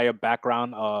Damian Maya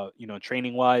background,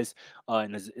 training wise,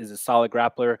 and is a solid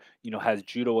grappler. Has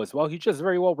judo as well. He's just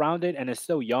very well rounded and is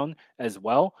still young as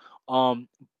well. Um,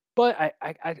 but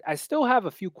I still have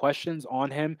a few questions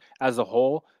on him as a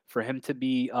whole for him to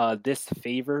be this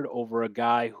favored over a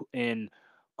guy in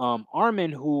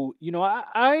Armin, who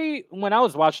I when I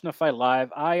was watching the fight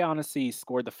live, I honestly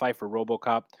scored the fight for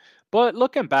RoboCop. But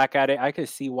looking back at it, I could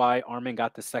see why Armin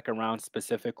got the second round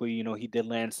specifically. He did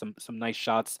land some nice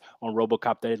shots on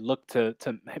RoboCop that it looked to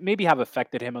maybe have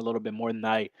affected him a little bit more than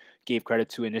I gave credit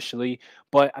to initially.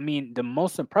 But I mean, the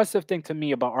most impressive thing to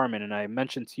me about Armin, and I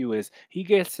mentioned to you, is he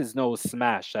gets his nose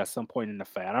smashed at some point in the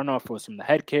fight. I don't know if it was from the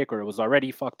head kick or it was already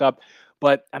fucked up.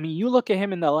 But I mean, you look at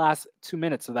him in the last 2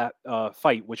 minutes of that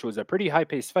fight, which was a pretty high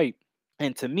paced fight.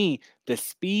 And to me, the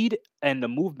speed and the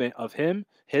movement of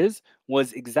his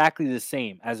was exactly the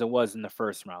same as it was in the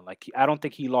first round. Like I don't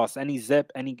think he lost any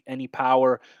zip, any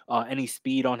power, any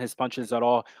speed on his punches at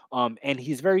all. And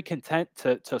he's very content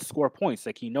to score points.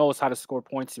 Like he knows how to score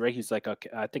points, right?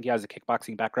 I think he has a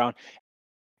kickboxing background,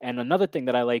 and another thing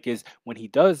that I like is when he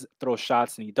does throw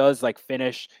shots and he does like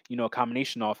finish, a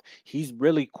combination off, he's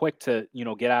really quick to,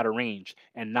 get out of range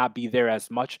and not be there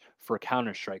as much for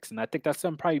counter strikes. And I think that's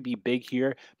going to probably be big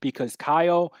here because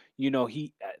Kyle,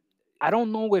 I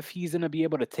don't know if he's going to be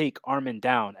able to take Armin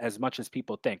down as much as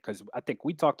people think. Because I think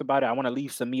we talked about it. I want to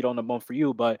leave some meat on the bone for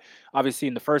you. But obviously,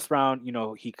 in the first round,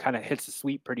 he kind of hits the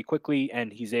sweep pretty quickly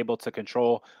and he's able to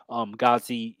control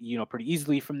Ghazi, pretty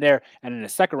easily from there. And in the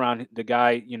second round, the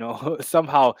guy,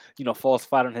 somehow, falls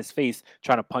flat on his face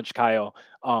trying to punch Kyle.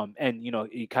 And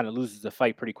he kind of loses the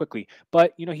fight pretty quickly.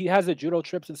 But he has the judo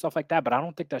trips and stuff like that. But I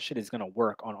don't think that shit is gonna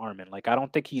work on Armin. Like I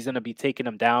don't think he's gonna be taking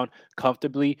him down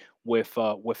comfortably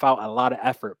without a lot of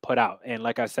effort put out. And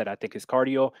like I said, I think his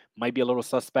cardio might be a little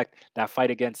suspect. That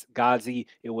fight against Ghazi,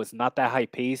 it was not that high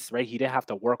pace, right? He didn't have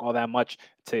to work all that much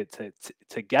to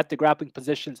get the grappling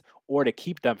positions or to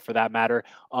keep them for that matter.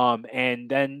 And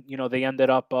then they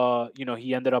ended up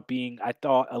he ended up being, I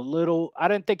thought, a little, I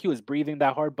didn't think he was breathing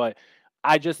that hard, but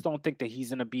I just don't think that he's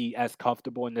going to be as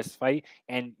comfortable in this fight.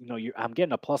 And I'm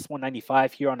getting a plus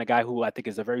 195 here on a guy who I think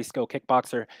is a very skilled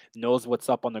kickboxer, knows what's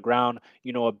up on the ground,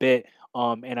 a bit.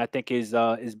 And I think is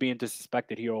being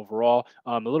disrespected here overall.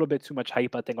 A little bit too much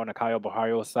hype, I think, on the Kyle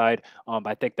Bahari side.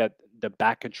 I think that the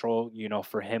back control,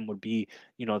 for him would be,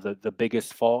 the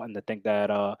biggest fault and the thing that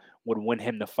would win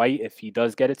him the fight if he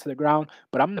does get it to the ground.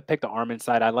 But I'm gonna pick the Armin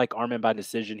side. I like Armin by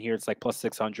decision here. It's like plus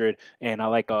 600, and I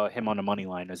like him on the money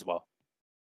line as well.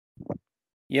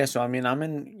 Yeah, so I mean, I'm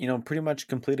in, pretty much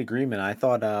complete agreement. I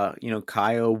thought,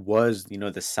 Kaio was,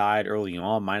 the side early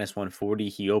on, minus 140.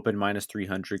 He opened minus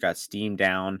 300, got steamed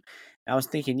down. I was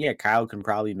thinking, yeah, Kyle can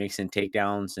probably make some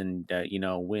takedowns and,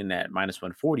 win at minus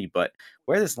 140. But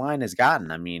where this line has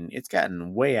gotten, I mean, it's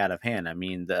gotten way out of hand. I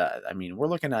mean, we're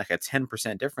looking at like a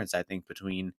 10% difference, I think,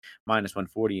 between minus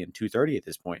 140 and 230 at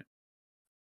this point.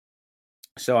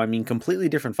 So, I mean, completely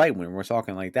different fight when we're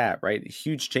talking like that, right?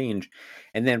 Huge change.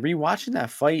 And then rewatching that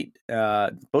fight,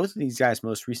 both of these guys'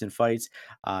 most recent fights,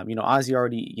 Ozzy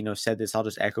already, said this. I'll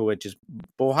just echo it. Just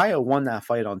Ohio won that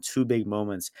fight on two big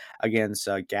moments against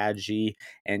Gadji,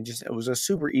 and just it was a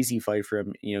super easy fight for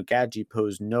him. Gadji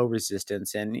posed no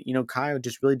resistance, and Kyle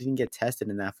just really didn't get tested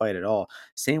in that fight at all.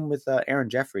 Same with Aaron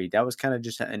Jeffrey. That was kind of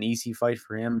just an easy fight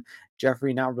for him.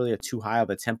 Jeffrey, not really a too high of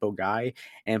a tempo guy,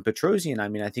 and Petrosian, I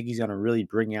mean, I think he's going to really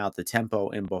bring out the tempo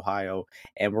in Bohio,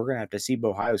 and we're going to have to see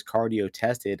Bohio's cardio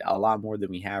tested a lot more than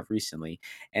we have recently.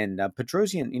 And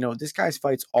Petrosian, this guy's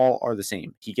fights all are the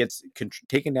same. He gets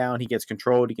taken down, he gets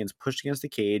controlled, he gets pushed against the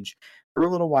cage for a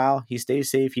little while. He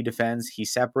stays safe, he defends, he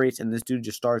separates, and this dude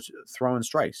just starts throwing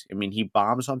strikes. I mean, he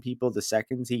bombs on people the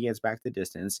seconds he gets back the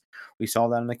distance. We saw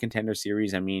that in the Contender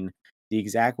Series. I mean, the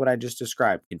exact what I just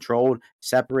described: controlled,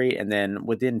 separate, and then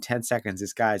within 10 seconds,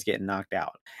 this guy's getting knocked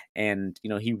out. And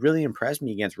he really impressed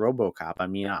me against RoboCop. I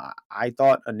mean, I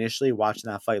thought initially watching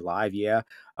that fight live, yeah,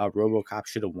 RoboCop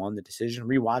should have won the decision.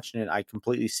 Rewatching it, I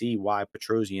completely see why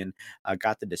Petrosian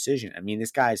got the decision. I mean,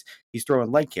 he's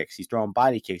throwing leg kicks, he's throwing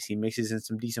body kicks, he mixes in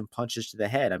some decent punches to the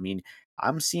head. I mean,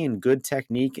 I'm seeing good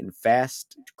technique and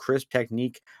fast, crisp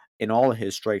technique in all of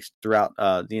his strikes throughout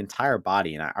the entire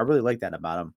body, and I really like that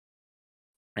about him.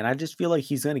 And I just feel like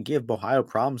he's going to give Bohio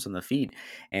problems on the feet.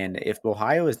 And if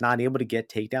Bohio is not able to get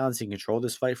takedowns and control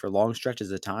this fight for long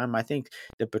stretches of time, I think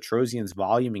that Petrosian's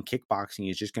volume in kickboxing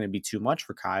is just going to be too much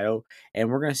for Kaio. And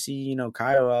we're going to see,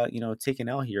 Kaio, take an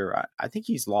L here. I think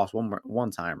he's lost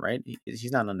one time, right?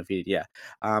 He's not undefeated, yeah.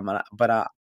 But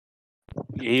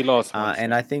He lost once,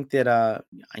 and yeah. I think that,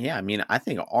 yeah, I mean, I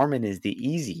think Armin is the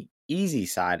easy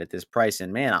side at this price.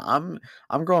 And man,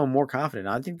 I'm growing more confident.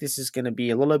 I think this is going to be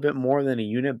a little bit more than a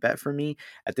unit bet for me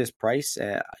at this price.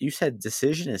 You said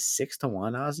decision is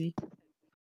 6-1, Ozzy.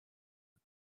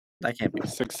 That can't be.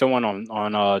 6-1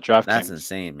 on That's DraftKings.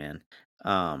 insane, man.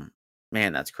 Um,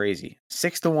 Man, that's crazy.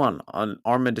 6-1 on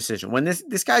Armin decision. When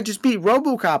this guy just beat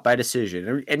RoboCop by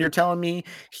decision, and you're telling me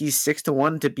he's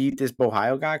 6-1 to beat this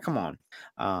Bohio guy? Come on.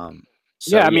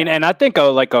 So Yeah, I yeah, mean, and I think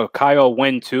like a Kyle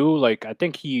win too. Like I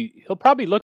think he'll probably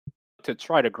look to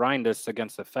try to grind this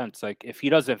against the fence. Like if he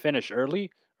doesn't finish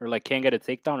early or like can't get a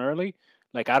takedown early,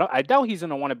 like I doubt he's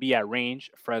gonna want to be at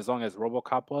range for as long as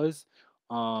RoboCop was.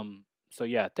 So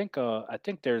yeah, I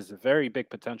think there's a very big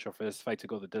potential for this fight to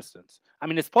go the distance. I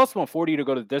mean, it's plus 140 to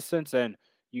go the distance, and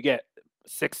you get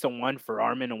 6-1 for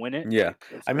Armin to win it. yeah. Like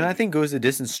it's I mean, I crazy. think goes the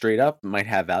distance straight up might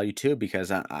have value too because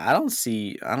I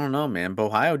don't know, man.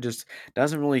 Bohio just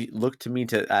doesn't really look to me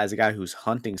to as a guy who's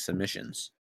hunting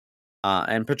submissions.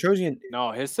 And Petrosian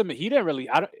No, he didn't really.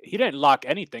 He didn't lock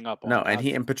anything up No, on and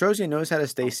Ozzy. Petrosian knows how to I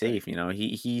stay don't think.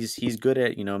 safe. He's good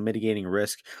at mitigating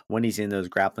risk when he's in those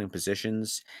grappling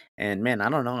positions. And man, I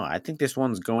don't know. I think this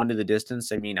one's going to the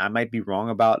distance. I mean, I might be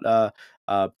wrong about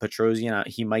Petrosian.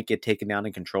 He might get taken down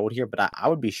and controlled here, but I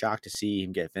would be shocked to see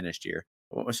him get finished here.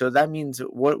 So that means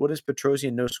what is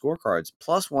Petrosian no scorecards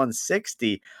plus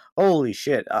 160? Holy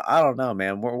shit! I don't know,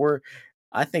 man. We're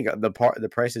I think the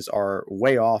prices are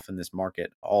way off in this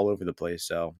market all over the place.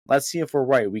 So let's see if we're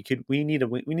right. We need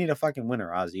a fucking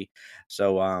winner, Ozzy.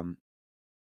 So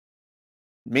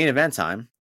main event time.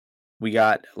 We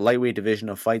got lightweight division,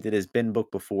 a fight that has been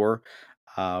booked before.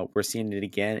 We're seeing it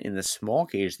again in the small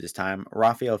cage this time.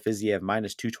 Rafael Fiziev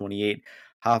minus 228,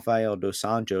 Rafael dos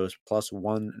Anjos plus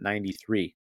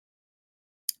 193.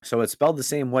 So it's spelled the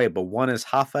same way, but one is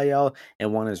Rafael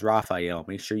and one is Raphael.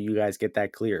 Make sure you guys get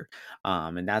that clear.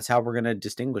 And that's how we're going to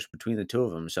distinguish between the two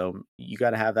of them. So you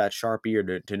got to have that sharp ear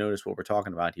to notice what we're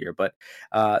talking about here. But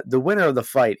the winner of the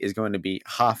fight is going to be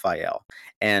Rafael.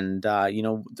 And,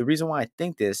 the reason why I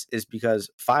think this is because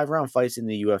 5-round fights in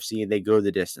the UFC, they go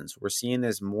the distance. We're seeing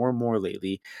this more and more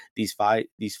lately. These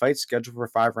fights scheduled for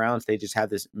 5 rounds, they just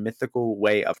have this mythical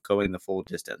way of going the full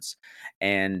distance.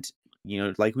 And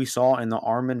like we saw in the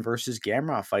Armin versus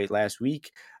Gamrot fight last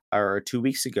week, or 2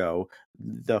 weeks ago,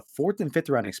 the fourth and fifth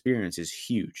round experience is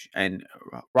huge. And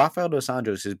Rafael dos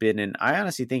Anjos has been in, I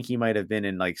honestly think he might have been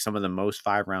in like some of the most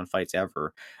 5 round fights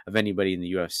ever of anybody in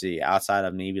the UFC outside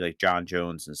of maybe like John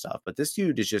Jones and stuff. But this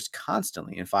dude is just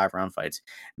constantly in 5 round fights,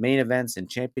 main events and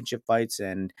championship fights.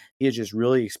 And he is just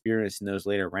really experienced in those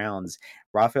later rounds.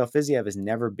 Rafael Fiziev has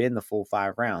never been the full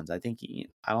 5 rounds. I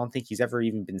don't think he's ever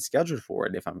even been scheduled for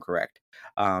it, if I'm correct.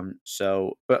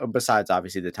 But besides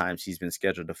obviously the times he's been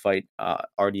scheduled to fight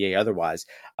RDA otherwise,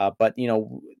 but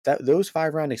that those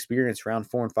 5 round experience, round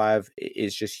 4 and 5,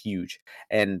 is just huge.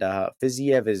 And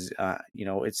Fiziev is,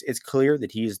 it's clear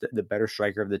that he's the better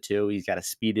striker of the two. He's got a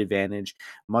speed advantage,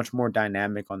 much more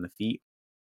dynamic on the feet.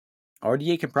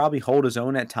 RDA can probably hold his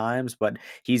own at times, but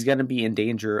he's going to be in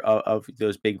danger of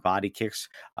those big body kicks.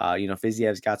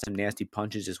 Fiziev's got some nasty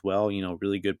punches as well.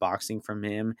 Really good boxing from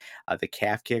him. The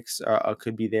calf kicks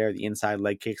could be there. The inside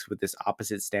leg kicks with this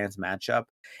opposite stance matchup,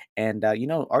 and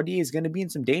RDA is going to be in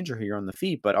some danger here on the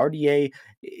feet. But RDA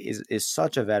is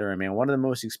such a veteran, man. One of the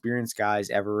most experienced guys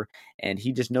ever, and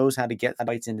he just knows how to get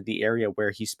fights into the area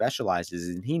where he specializes,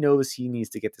 and he knows he needs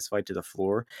to get this fight to the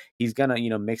floor. He's gonna,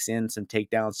 mix in some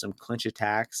takedowns, some clinch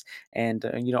attacks, and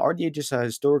RDA just a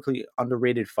historically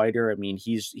underrated fighter. I mean,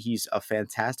 he's a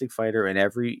fantastic fighter in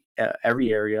every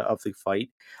area of the fight.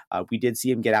 We did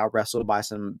see him get out wrestled by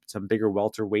some bigger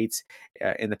welterweights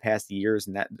in the past years,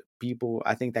 and that people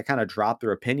I think that kind of dropped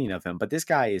their opinion of him. But this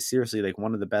guy is seriously like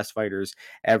one of the best fighters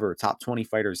ever, top 20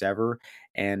 fighters ever,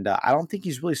 and I don't think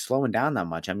he's really slowing down that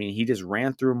much. I mean, he just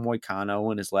ran through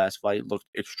Moicano in his last fight, looked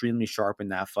extremely sharp in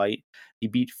that fight. He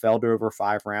beat Felder over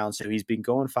 5 rounds, so he's been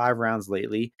going 5 rounds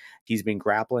lately. He's been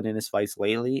grappling in his fights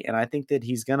lately, and I think that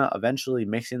he's gonna eventually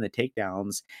mix in the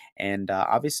takedowns. And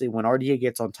obviously, when RDA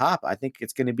gets on top, I think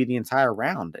it's going to be the entire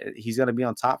round. He's going to be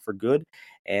on top for good.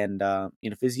 And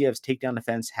Fiziev's takedown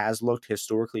defense has looked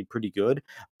historically pretty good,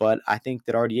 but I think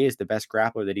that RDA is the best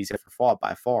grappler that he's ever fought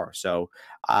by far. So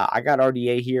I got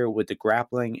RDA here with the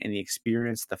grappling and the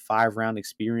experience, the 5 round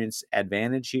experience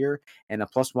advantage here, and a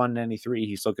plus 193.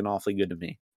 He's looking awfully good to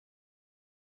me.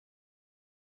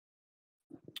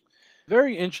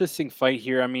 Very interesting fight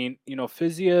here. I mean,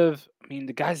 Fiziev, I mean,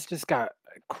 the guy's just got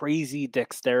crazy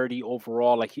dexterity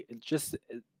overall. Like just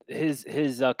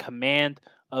his command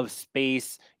of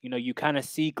space, you kind of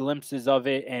see glimpses of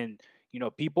it, and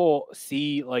people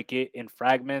see like it in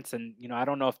fragments, and I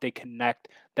don't know if they connect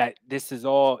that this is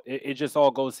all it just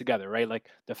all goes together, right? Like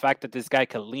the fact that this guy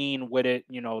could lean with it,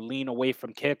 lean away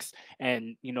from kicks,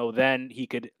 and then he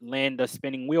could land a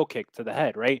spinning wheel kick to the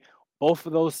head, right? Both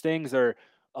of those things are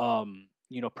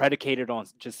predicated on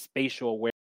just spatial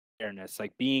awareness,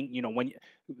 like being,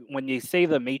 when you say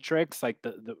the matrix, like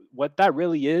the what that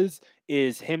really is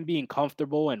him being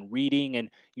comfortable and reading and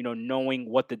knowing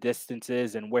what the distance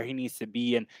is and where he needs to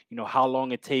be, and how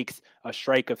long it takes a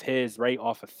strike of his right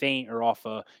off a feint or off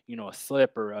a a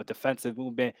slip or a defensive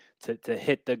movement to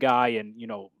hit the guy. And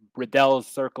Riddell's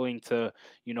circling to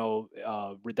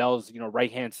Riddell's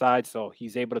right hand side, so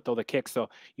he's able to throw the kick. So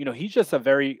he's just a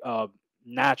very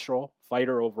natural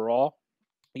fighter overall,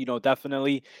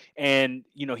 definitely. And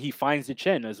he finds the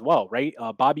chin as well, right?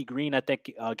 Bobby Green, I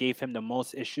think, gave him the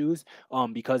most issues,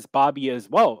 because Bobby as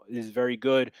well is very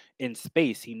good in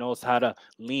space. He knows how to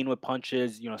lean with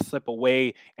punches, slip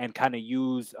away and kind of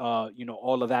use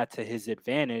all of that to his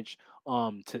advantage,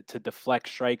 to deflect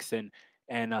strikes and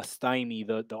stymie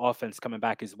the offense coming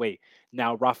back his way.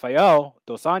 Now, Rafael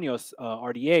Dos Anjos,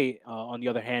 RDA, on the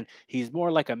other hand, he's more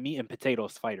like a meat and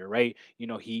potatoes fighter, right?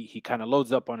 He kind of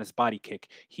loads up on his body kick.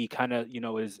 He kind of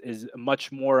is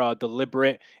much more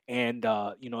deliberate, and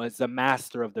is a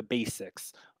master of the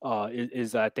basics.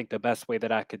 Is I think the best way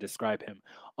that I could describe him.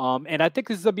 And I think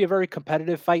this is gonna be a very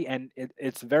competitive fight, and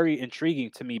it's very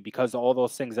intriguing to me because of all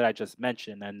those things that I just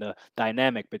mentioned and the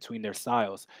dynamic between their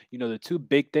styles. The two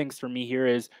big things for me here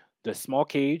is the small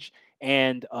cage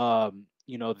and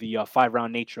the 5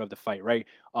 round nature of the fight, right?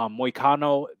 The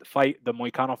Moicano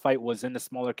fight was in the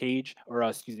smaller cage, or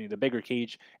excuse me, the bigger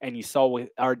cage, and you saw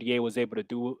what RDA was able to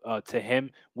do to him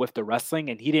with the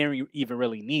wrestling, and he didn't even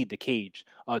really need the cage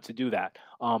to do that.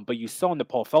 But you saw in the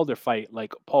Paul Felder fight,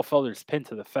 like Paul Felder's pinned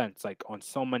to the fence like on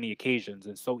so many occasions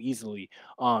and so easily.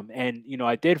 And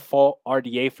I did fault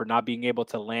RDA for not being able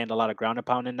to land a lot of ground and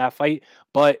pound in that fight,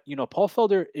 but Paul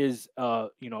Felder is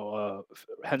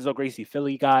Renzo Gracie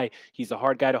Philly guy. He's a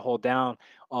hard guy to hold down.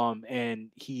 And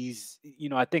he's,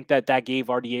 I think that gave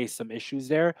RDA some issues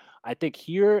there. I think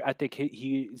he's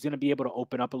going to be able to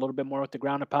open up a little bit more with the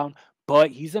ground and pound. but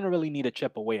he's gonna really need to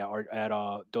chip away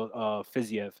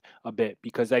Fiziev a bit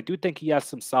because I do think he has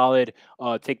some solid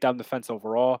takedown defense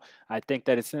overall. I think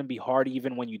that it's gonna be hard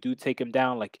even when you do take him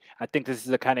down. Like I think this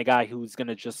is the kind of guy who's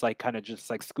gonna just like kind of just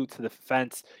like scoot to the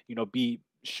fence, be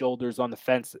shoulders on the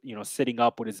fence, sitting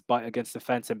up with his butt against the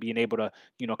fence and being able to,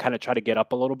 kind of try to get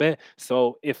up a little bit.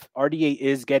 So if RDA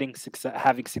is getting success,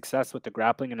 having success with the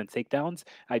grappling and the takedowns,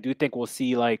 I do think we'll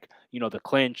see like the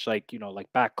clinch, like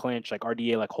like back clinch, like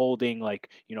RDA like holding, like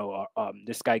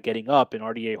this guy getting up and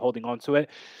RDA holding on to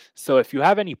it. So if you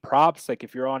have any props, like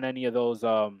if you're on any of those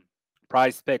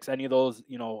prize picks, any of those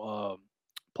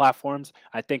platforms,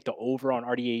 I think the over on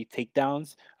RDA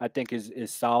takedowns, I think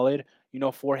is solid.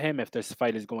 For him, if this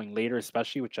fight is going later,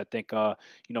 especially, which I think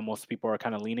most people are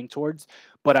kind of leaning towards.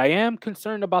 But I am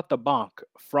concerned about the bonk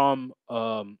from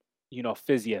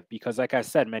Fiziev because, like I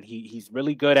said, man, he's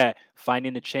really good at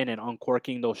finding the chin and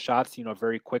uncorking those shots,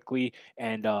 very quickly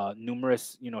and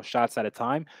numerous, shots at a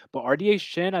time. But RDA's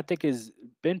chin, I think, has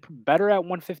been better at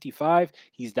 155.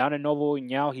 He's down in Novo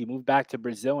União. He moved back to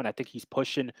Brazil, and I think he's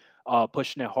pushing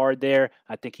it hard there.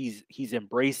 I think he's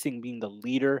embracing being the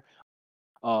leader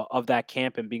of that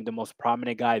camp and being the most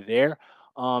prominent guy there.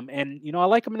 And I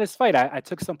like him in this fight. I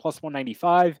took some plus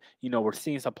 195. We're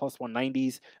seeing some plus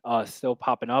 190s still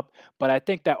popping up, but I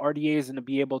think that RDA is going to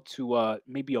be able to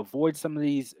maybe avoid some of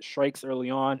these strikes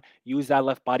early on. Use that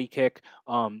left body kick,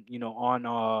 on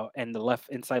and the left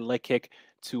inside leg kick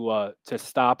to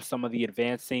stop some of the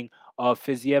advancing of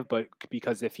Fiziev. But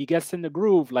because if he gets in the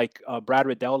groove, like Brad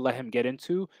Riddell let him get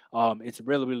into, it's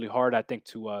really really hard, I think,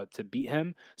 to beat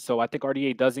him. So I think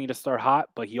RDA does need to start hot,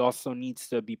 but he also needs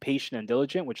to be patient and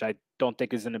diligent, which I don't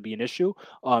think is going to be an issue.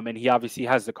 And he obviously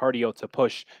has the cardio to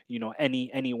push,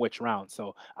 any which round.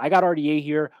 So I got RDA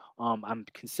here. I'm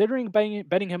considering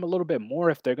betting him a little bit more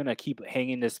if they're gonna keep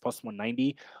hanging this plus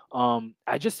 190.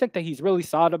 I just think that he's really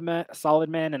solid man,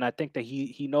 and I think that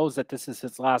he knows that this is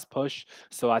his last push.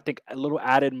 So I think a little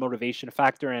added motivation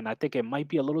factor, and I think it might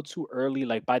be a little too early,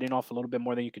 like biting off a little bit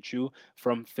more than you could chew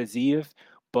from Fiziev.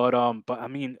 But I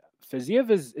mean,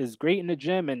 Fiziev is great in the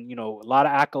gym, and a lot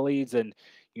of accolades, and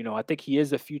I think he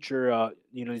is a future.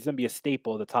 He's gonna be a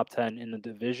staple of the top 10 in the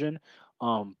division.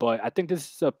 But I think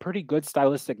this is a pretty good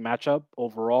stylistic matchup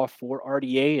overall for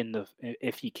RDA, and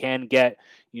if he can get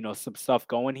some stuff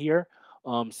going here.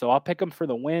 So I'll pick him for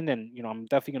the win, and I'm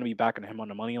definitely gonna be backing him on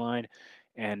the money line,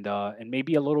 and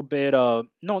maybe a little bit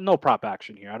no prop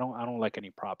action here. I don't like any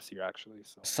props here actually.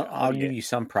 So So yeah, I'll give RDA. you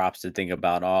some props to think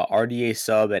about. RDA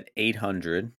sub at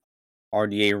 800,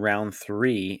 RDA round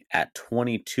 3 at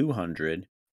 2200,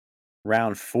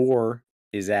 round 4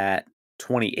 is at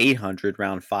 2800,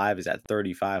 round 5 is at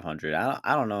 3500.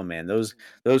 I don't know, man. Those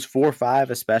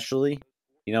 4-5 especially,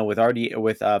 with RD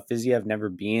with Fiziev never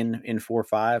being in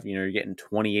 4-5, you're getting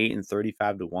 28 and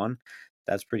 35 to 1.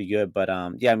 That's pretty good. But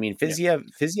yeah, I mean Yeah,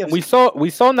 and Fiziev's we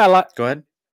saw in that go ahead.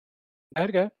 go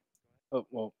ahead. Oh,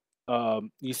 well,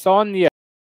 you saw in the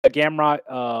Gamrot,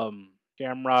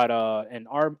 and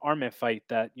Armin fight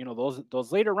that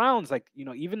those later rounds, like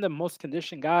even the most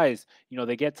conditioned guys,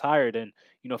 they get tired, and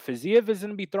Fiziev is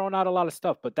gonna be throwing out a lot of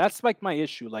stuff. But that's like my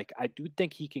issue. Like I do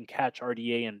think he can catch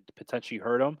RDA and potentially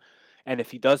hurt him, and if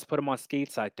he does put him on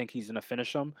skates, I think he's gonna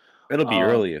finish him. It'll be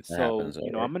early if that So happens, though,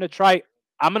 right? I'm gonna try.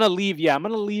 I'm gonna leave. Yeah, I'm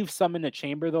gonna leave some in the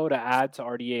chamber though to add to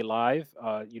RDA live.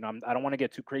 I don't want to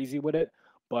get too crazy with it,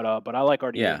 but I like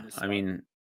RDA in Yeah, this I spot. mean,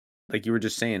 like you were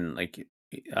just saying, like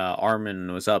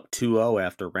Armin was up 2-0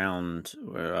 after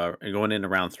going into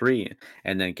round 3,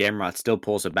 and then Gamrot still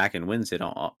pulls it back and wins it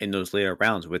in those later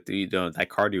rounds with that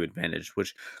cardio advantage,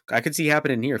 which I could see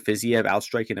happening here. Fiziev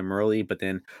outstriking him early, but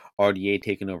then RDA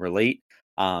taking over late.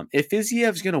 If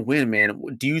Fiziev's gonna win, man,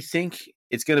 do you think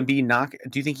it's gonna be knock?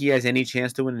 Do you think he has any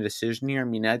chance to win a decision here? I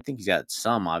mean, I think he's got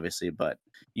some, obviously, but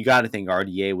you got to think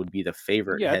RDA would be the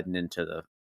favorite Yeah, heading into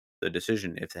the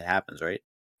decision if it happens, right?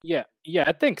 yeah.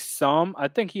 I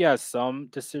think he has some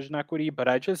decision equity, but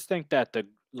I just think that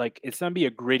it's gonna be a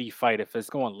gritty fight if it's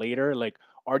going later. Like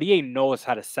RDA knows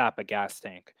how to sap a gas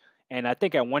tank. And I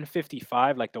think at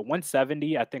 155, like the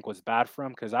 170, I think was bad for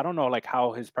him because I don't know like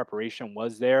how his preparation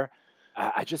was there.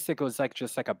 I just think it was like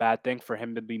just like a bad thing for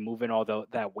him to be moving all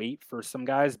that weight for some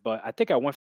guys. But I think at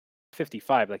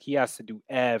 155, like he has to do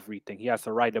everything. He has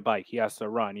to ride the bike, he has to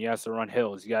run, he has to run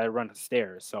hills, he got to run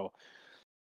stairs. So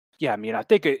yeah, I mean, I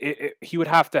think he would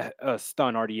have to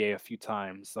stun RDA a few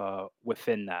times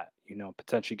within that.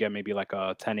 Potentially get maybe like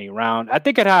a 10-8 round. I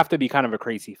think it'd have to be kind of a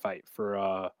crazy fight for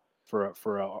a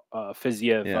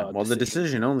Fiziev Yeah, well, the decision.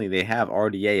 decision only, they have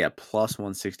RDA at plus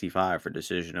 165 for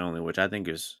decision only, which I think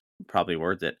is probably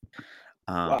worth it.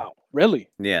 Um, Wow, really?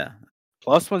 yeah,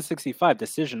 Plus 165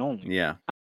 decision only. Yeah.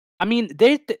 I mean,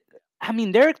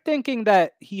 they're thinking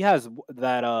that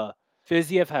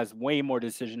Fiziev has way more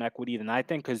decision equity than I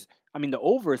think, because I mean the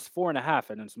over is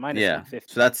 4.5 and it's minus Yeah. So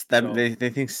 150. that's that So they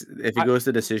think if it I goes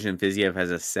to decision, Fiziev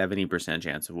has a 70%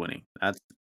 chance of winning. That's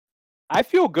I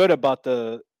feel good about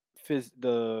the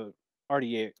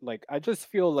RDA. Like I just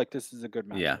feel like this is a good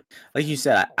yeah. matchup. Like you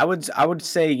said, I would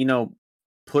say,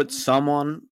 put some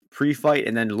on pre-fight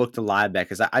and then look to live bet,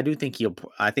 because I do think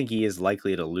I think he is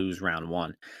likely to lose round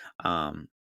one. Um,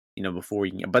 before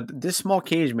he can, but this small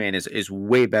cage man is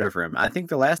way better for him. I think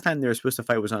the last time they were supposed to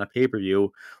fight was on a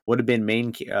pay-per-view, would have been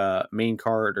main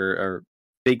card or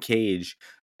big cage.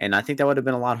 And I think that would have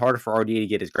been a lot harder for RDA to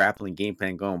get his grappling game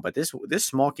plan going. But this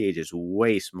small cage is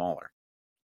way smaller.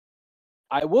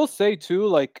 I will say too,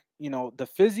 like, the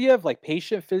Fiziev, like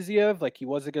patient Fiziev, like he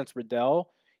was against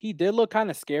Riddell, he did look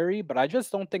kind of scary, but I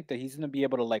just don't think that he's gonna be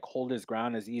able to like hold his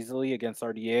ground as easily against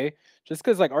RDA. Just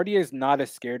because like RDA is not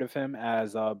as scared of him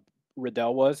as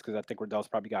Riddell was, because I think Riddell's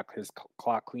probably got his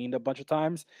clock cleaned a bunch of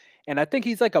times. And I think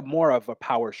he's like a more of a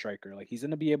power striker. Like he's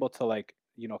gonna be able to like,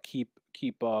 keep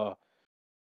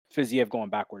Fiziev going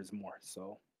backwards more.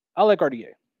 So I like RDA.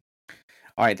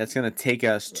 All right, that's gonna take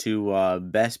us to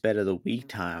best bet of the week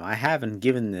time. I haven't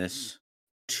given this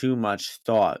too much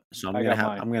thought, so I got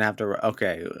mine. I'm gonna have to.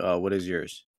 Okay, what is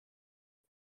yours?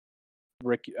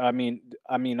 Ricky, I mean,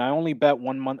 I only bet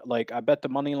 1 month. Like, I bet the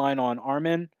money line on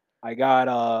Armin. I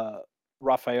got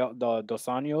Rafael Dos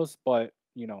Anjos, but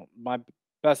my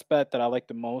best bet that I like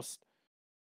the most.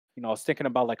 I was thinking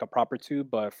about like a proper two,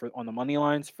 but for on the money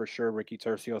lines for sure, Ricky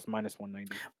Tercios minus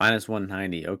 190. Minus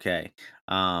 190. Okay.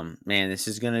 Man, this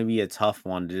is gonna be a tough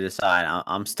one to decide.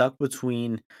 I'm stuck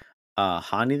between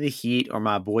Hani the Heat or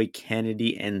my boy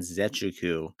Kennedy and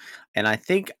Zechiku. And I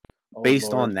think Oh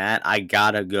based on Lord, that, I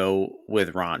gotta go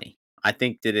with Ronnie. I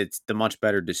think that it's the much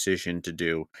better decision to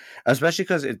do, especially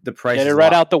because the price get it is a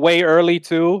right lot. out the way early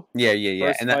too. Yeah, yeah, yeah,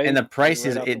 First and the fight, get it price right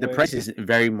is out the the way. price is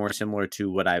very more similar to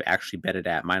what I actually bet it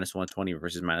at, minus 120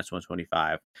 versus minus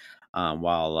 125,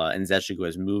 while Nzechukwu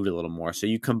has moved a little more. So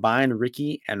you combine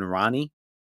Ricky and Ronnie,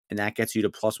 and that gets you to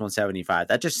plus 175.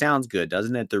 That just sounds good,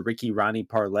 doesn't it? The Ricky Ronnie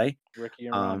parlay. Ricky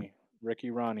and Um, Ronnie. Ricky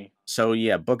Ronnie. so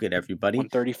yeah, book it, everybody.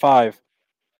 135.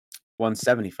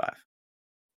 175.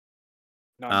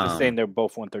 No, I'm just saying Um, they're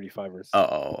both 135ers.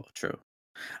 true.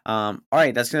 All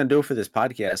right, that's gonna do it for this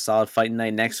podcast. Solid fight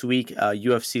night next week.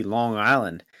 UFC Long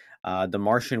Island. The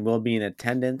Martian will be in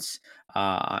attendance.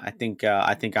 I think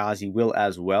Ozzy will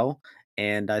as well.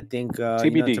 And I think it's a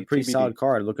TBD, pretty solid TBD.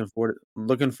 card.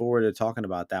 Looking forward to talking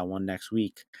about that one next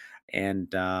week. And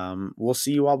we'll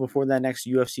see you all before that next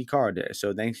UFC card.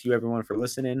 So thanks you everyone for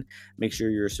listening. Make sure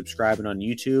you're subscribing on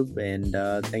YouTube. And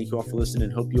thank you all for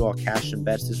listening. Hope you all cash some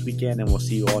bets this weekend. And we'll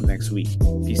see you all next week.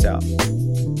 Peace out.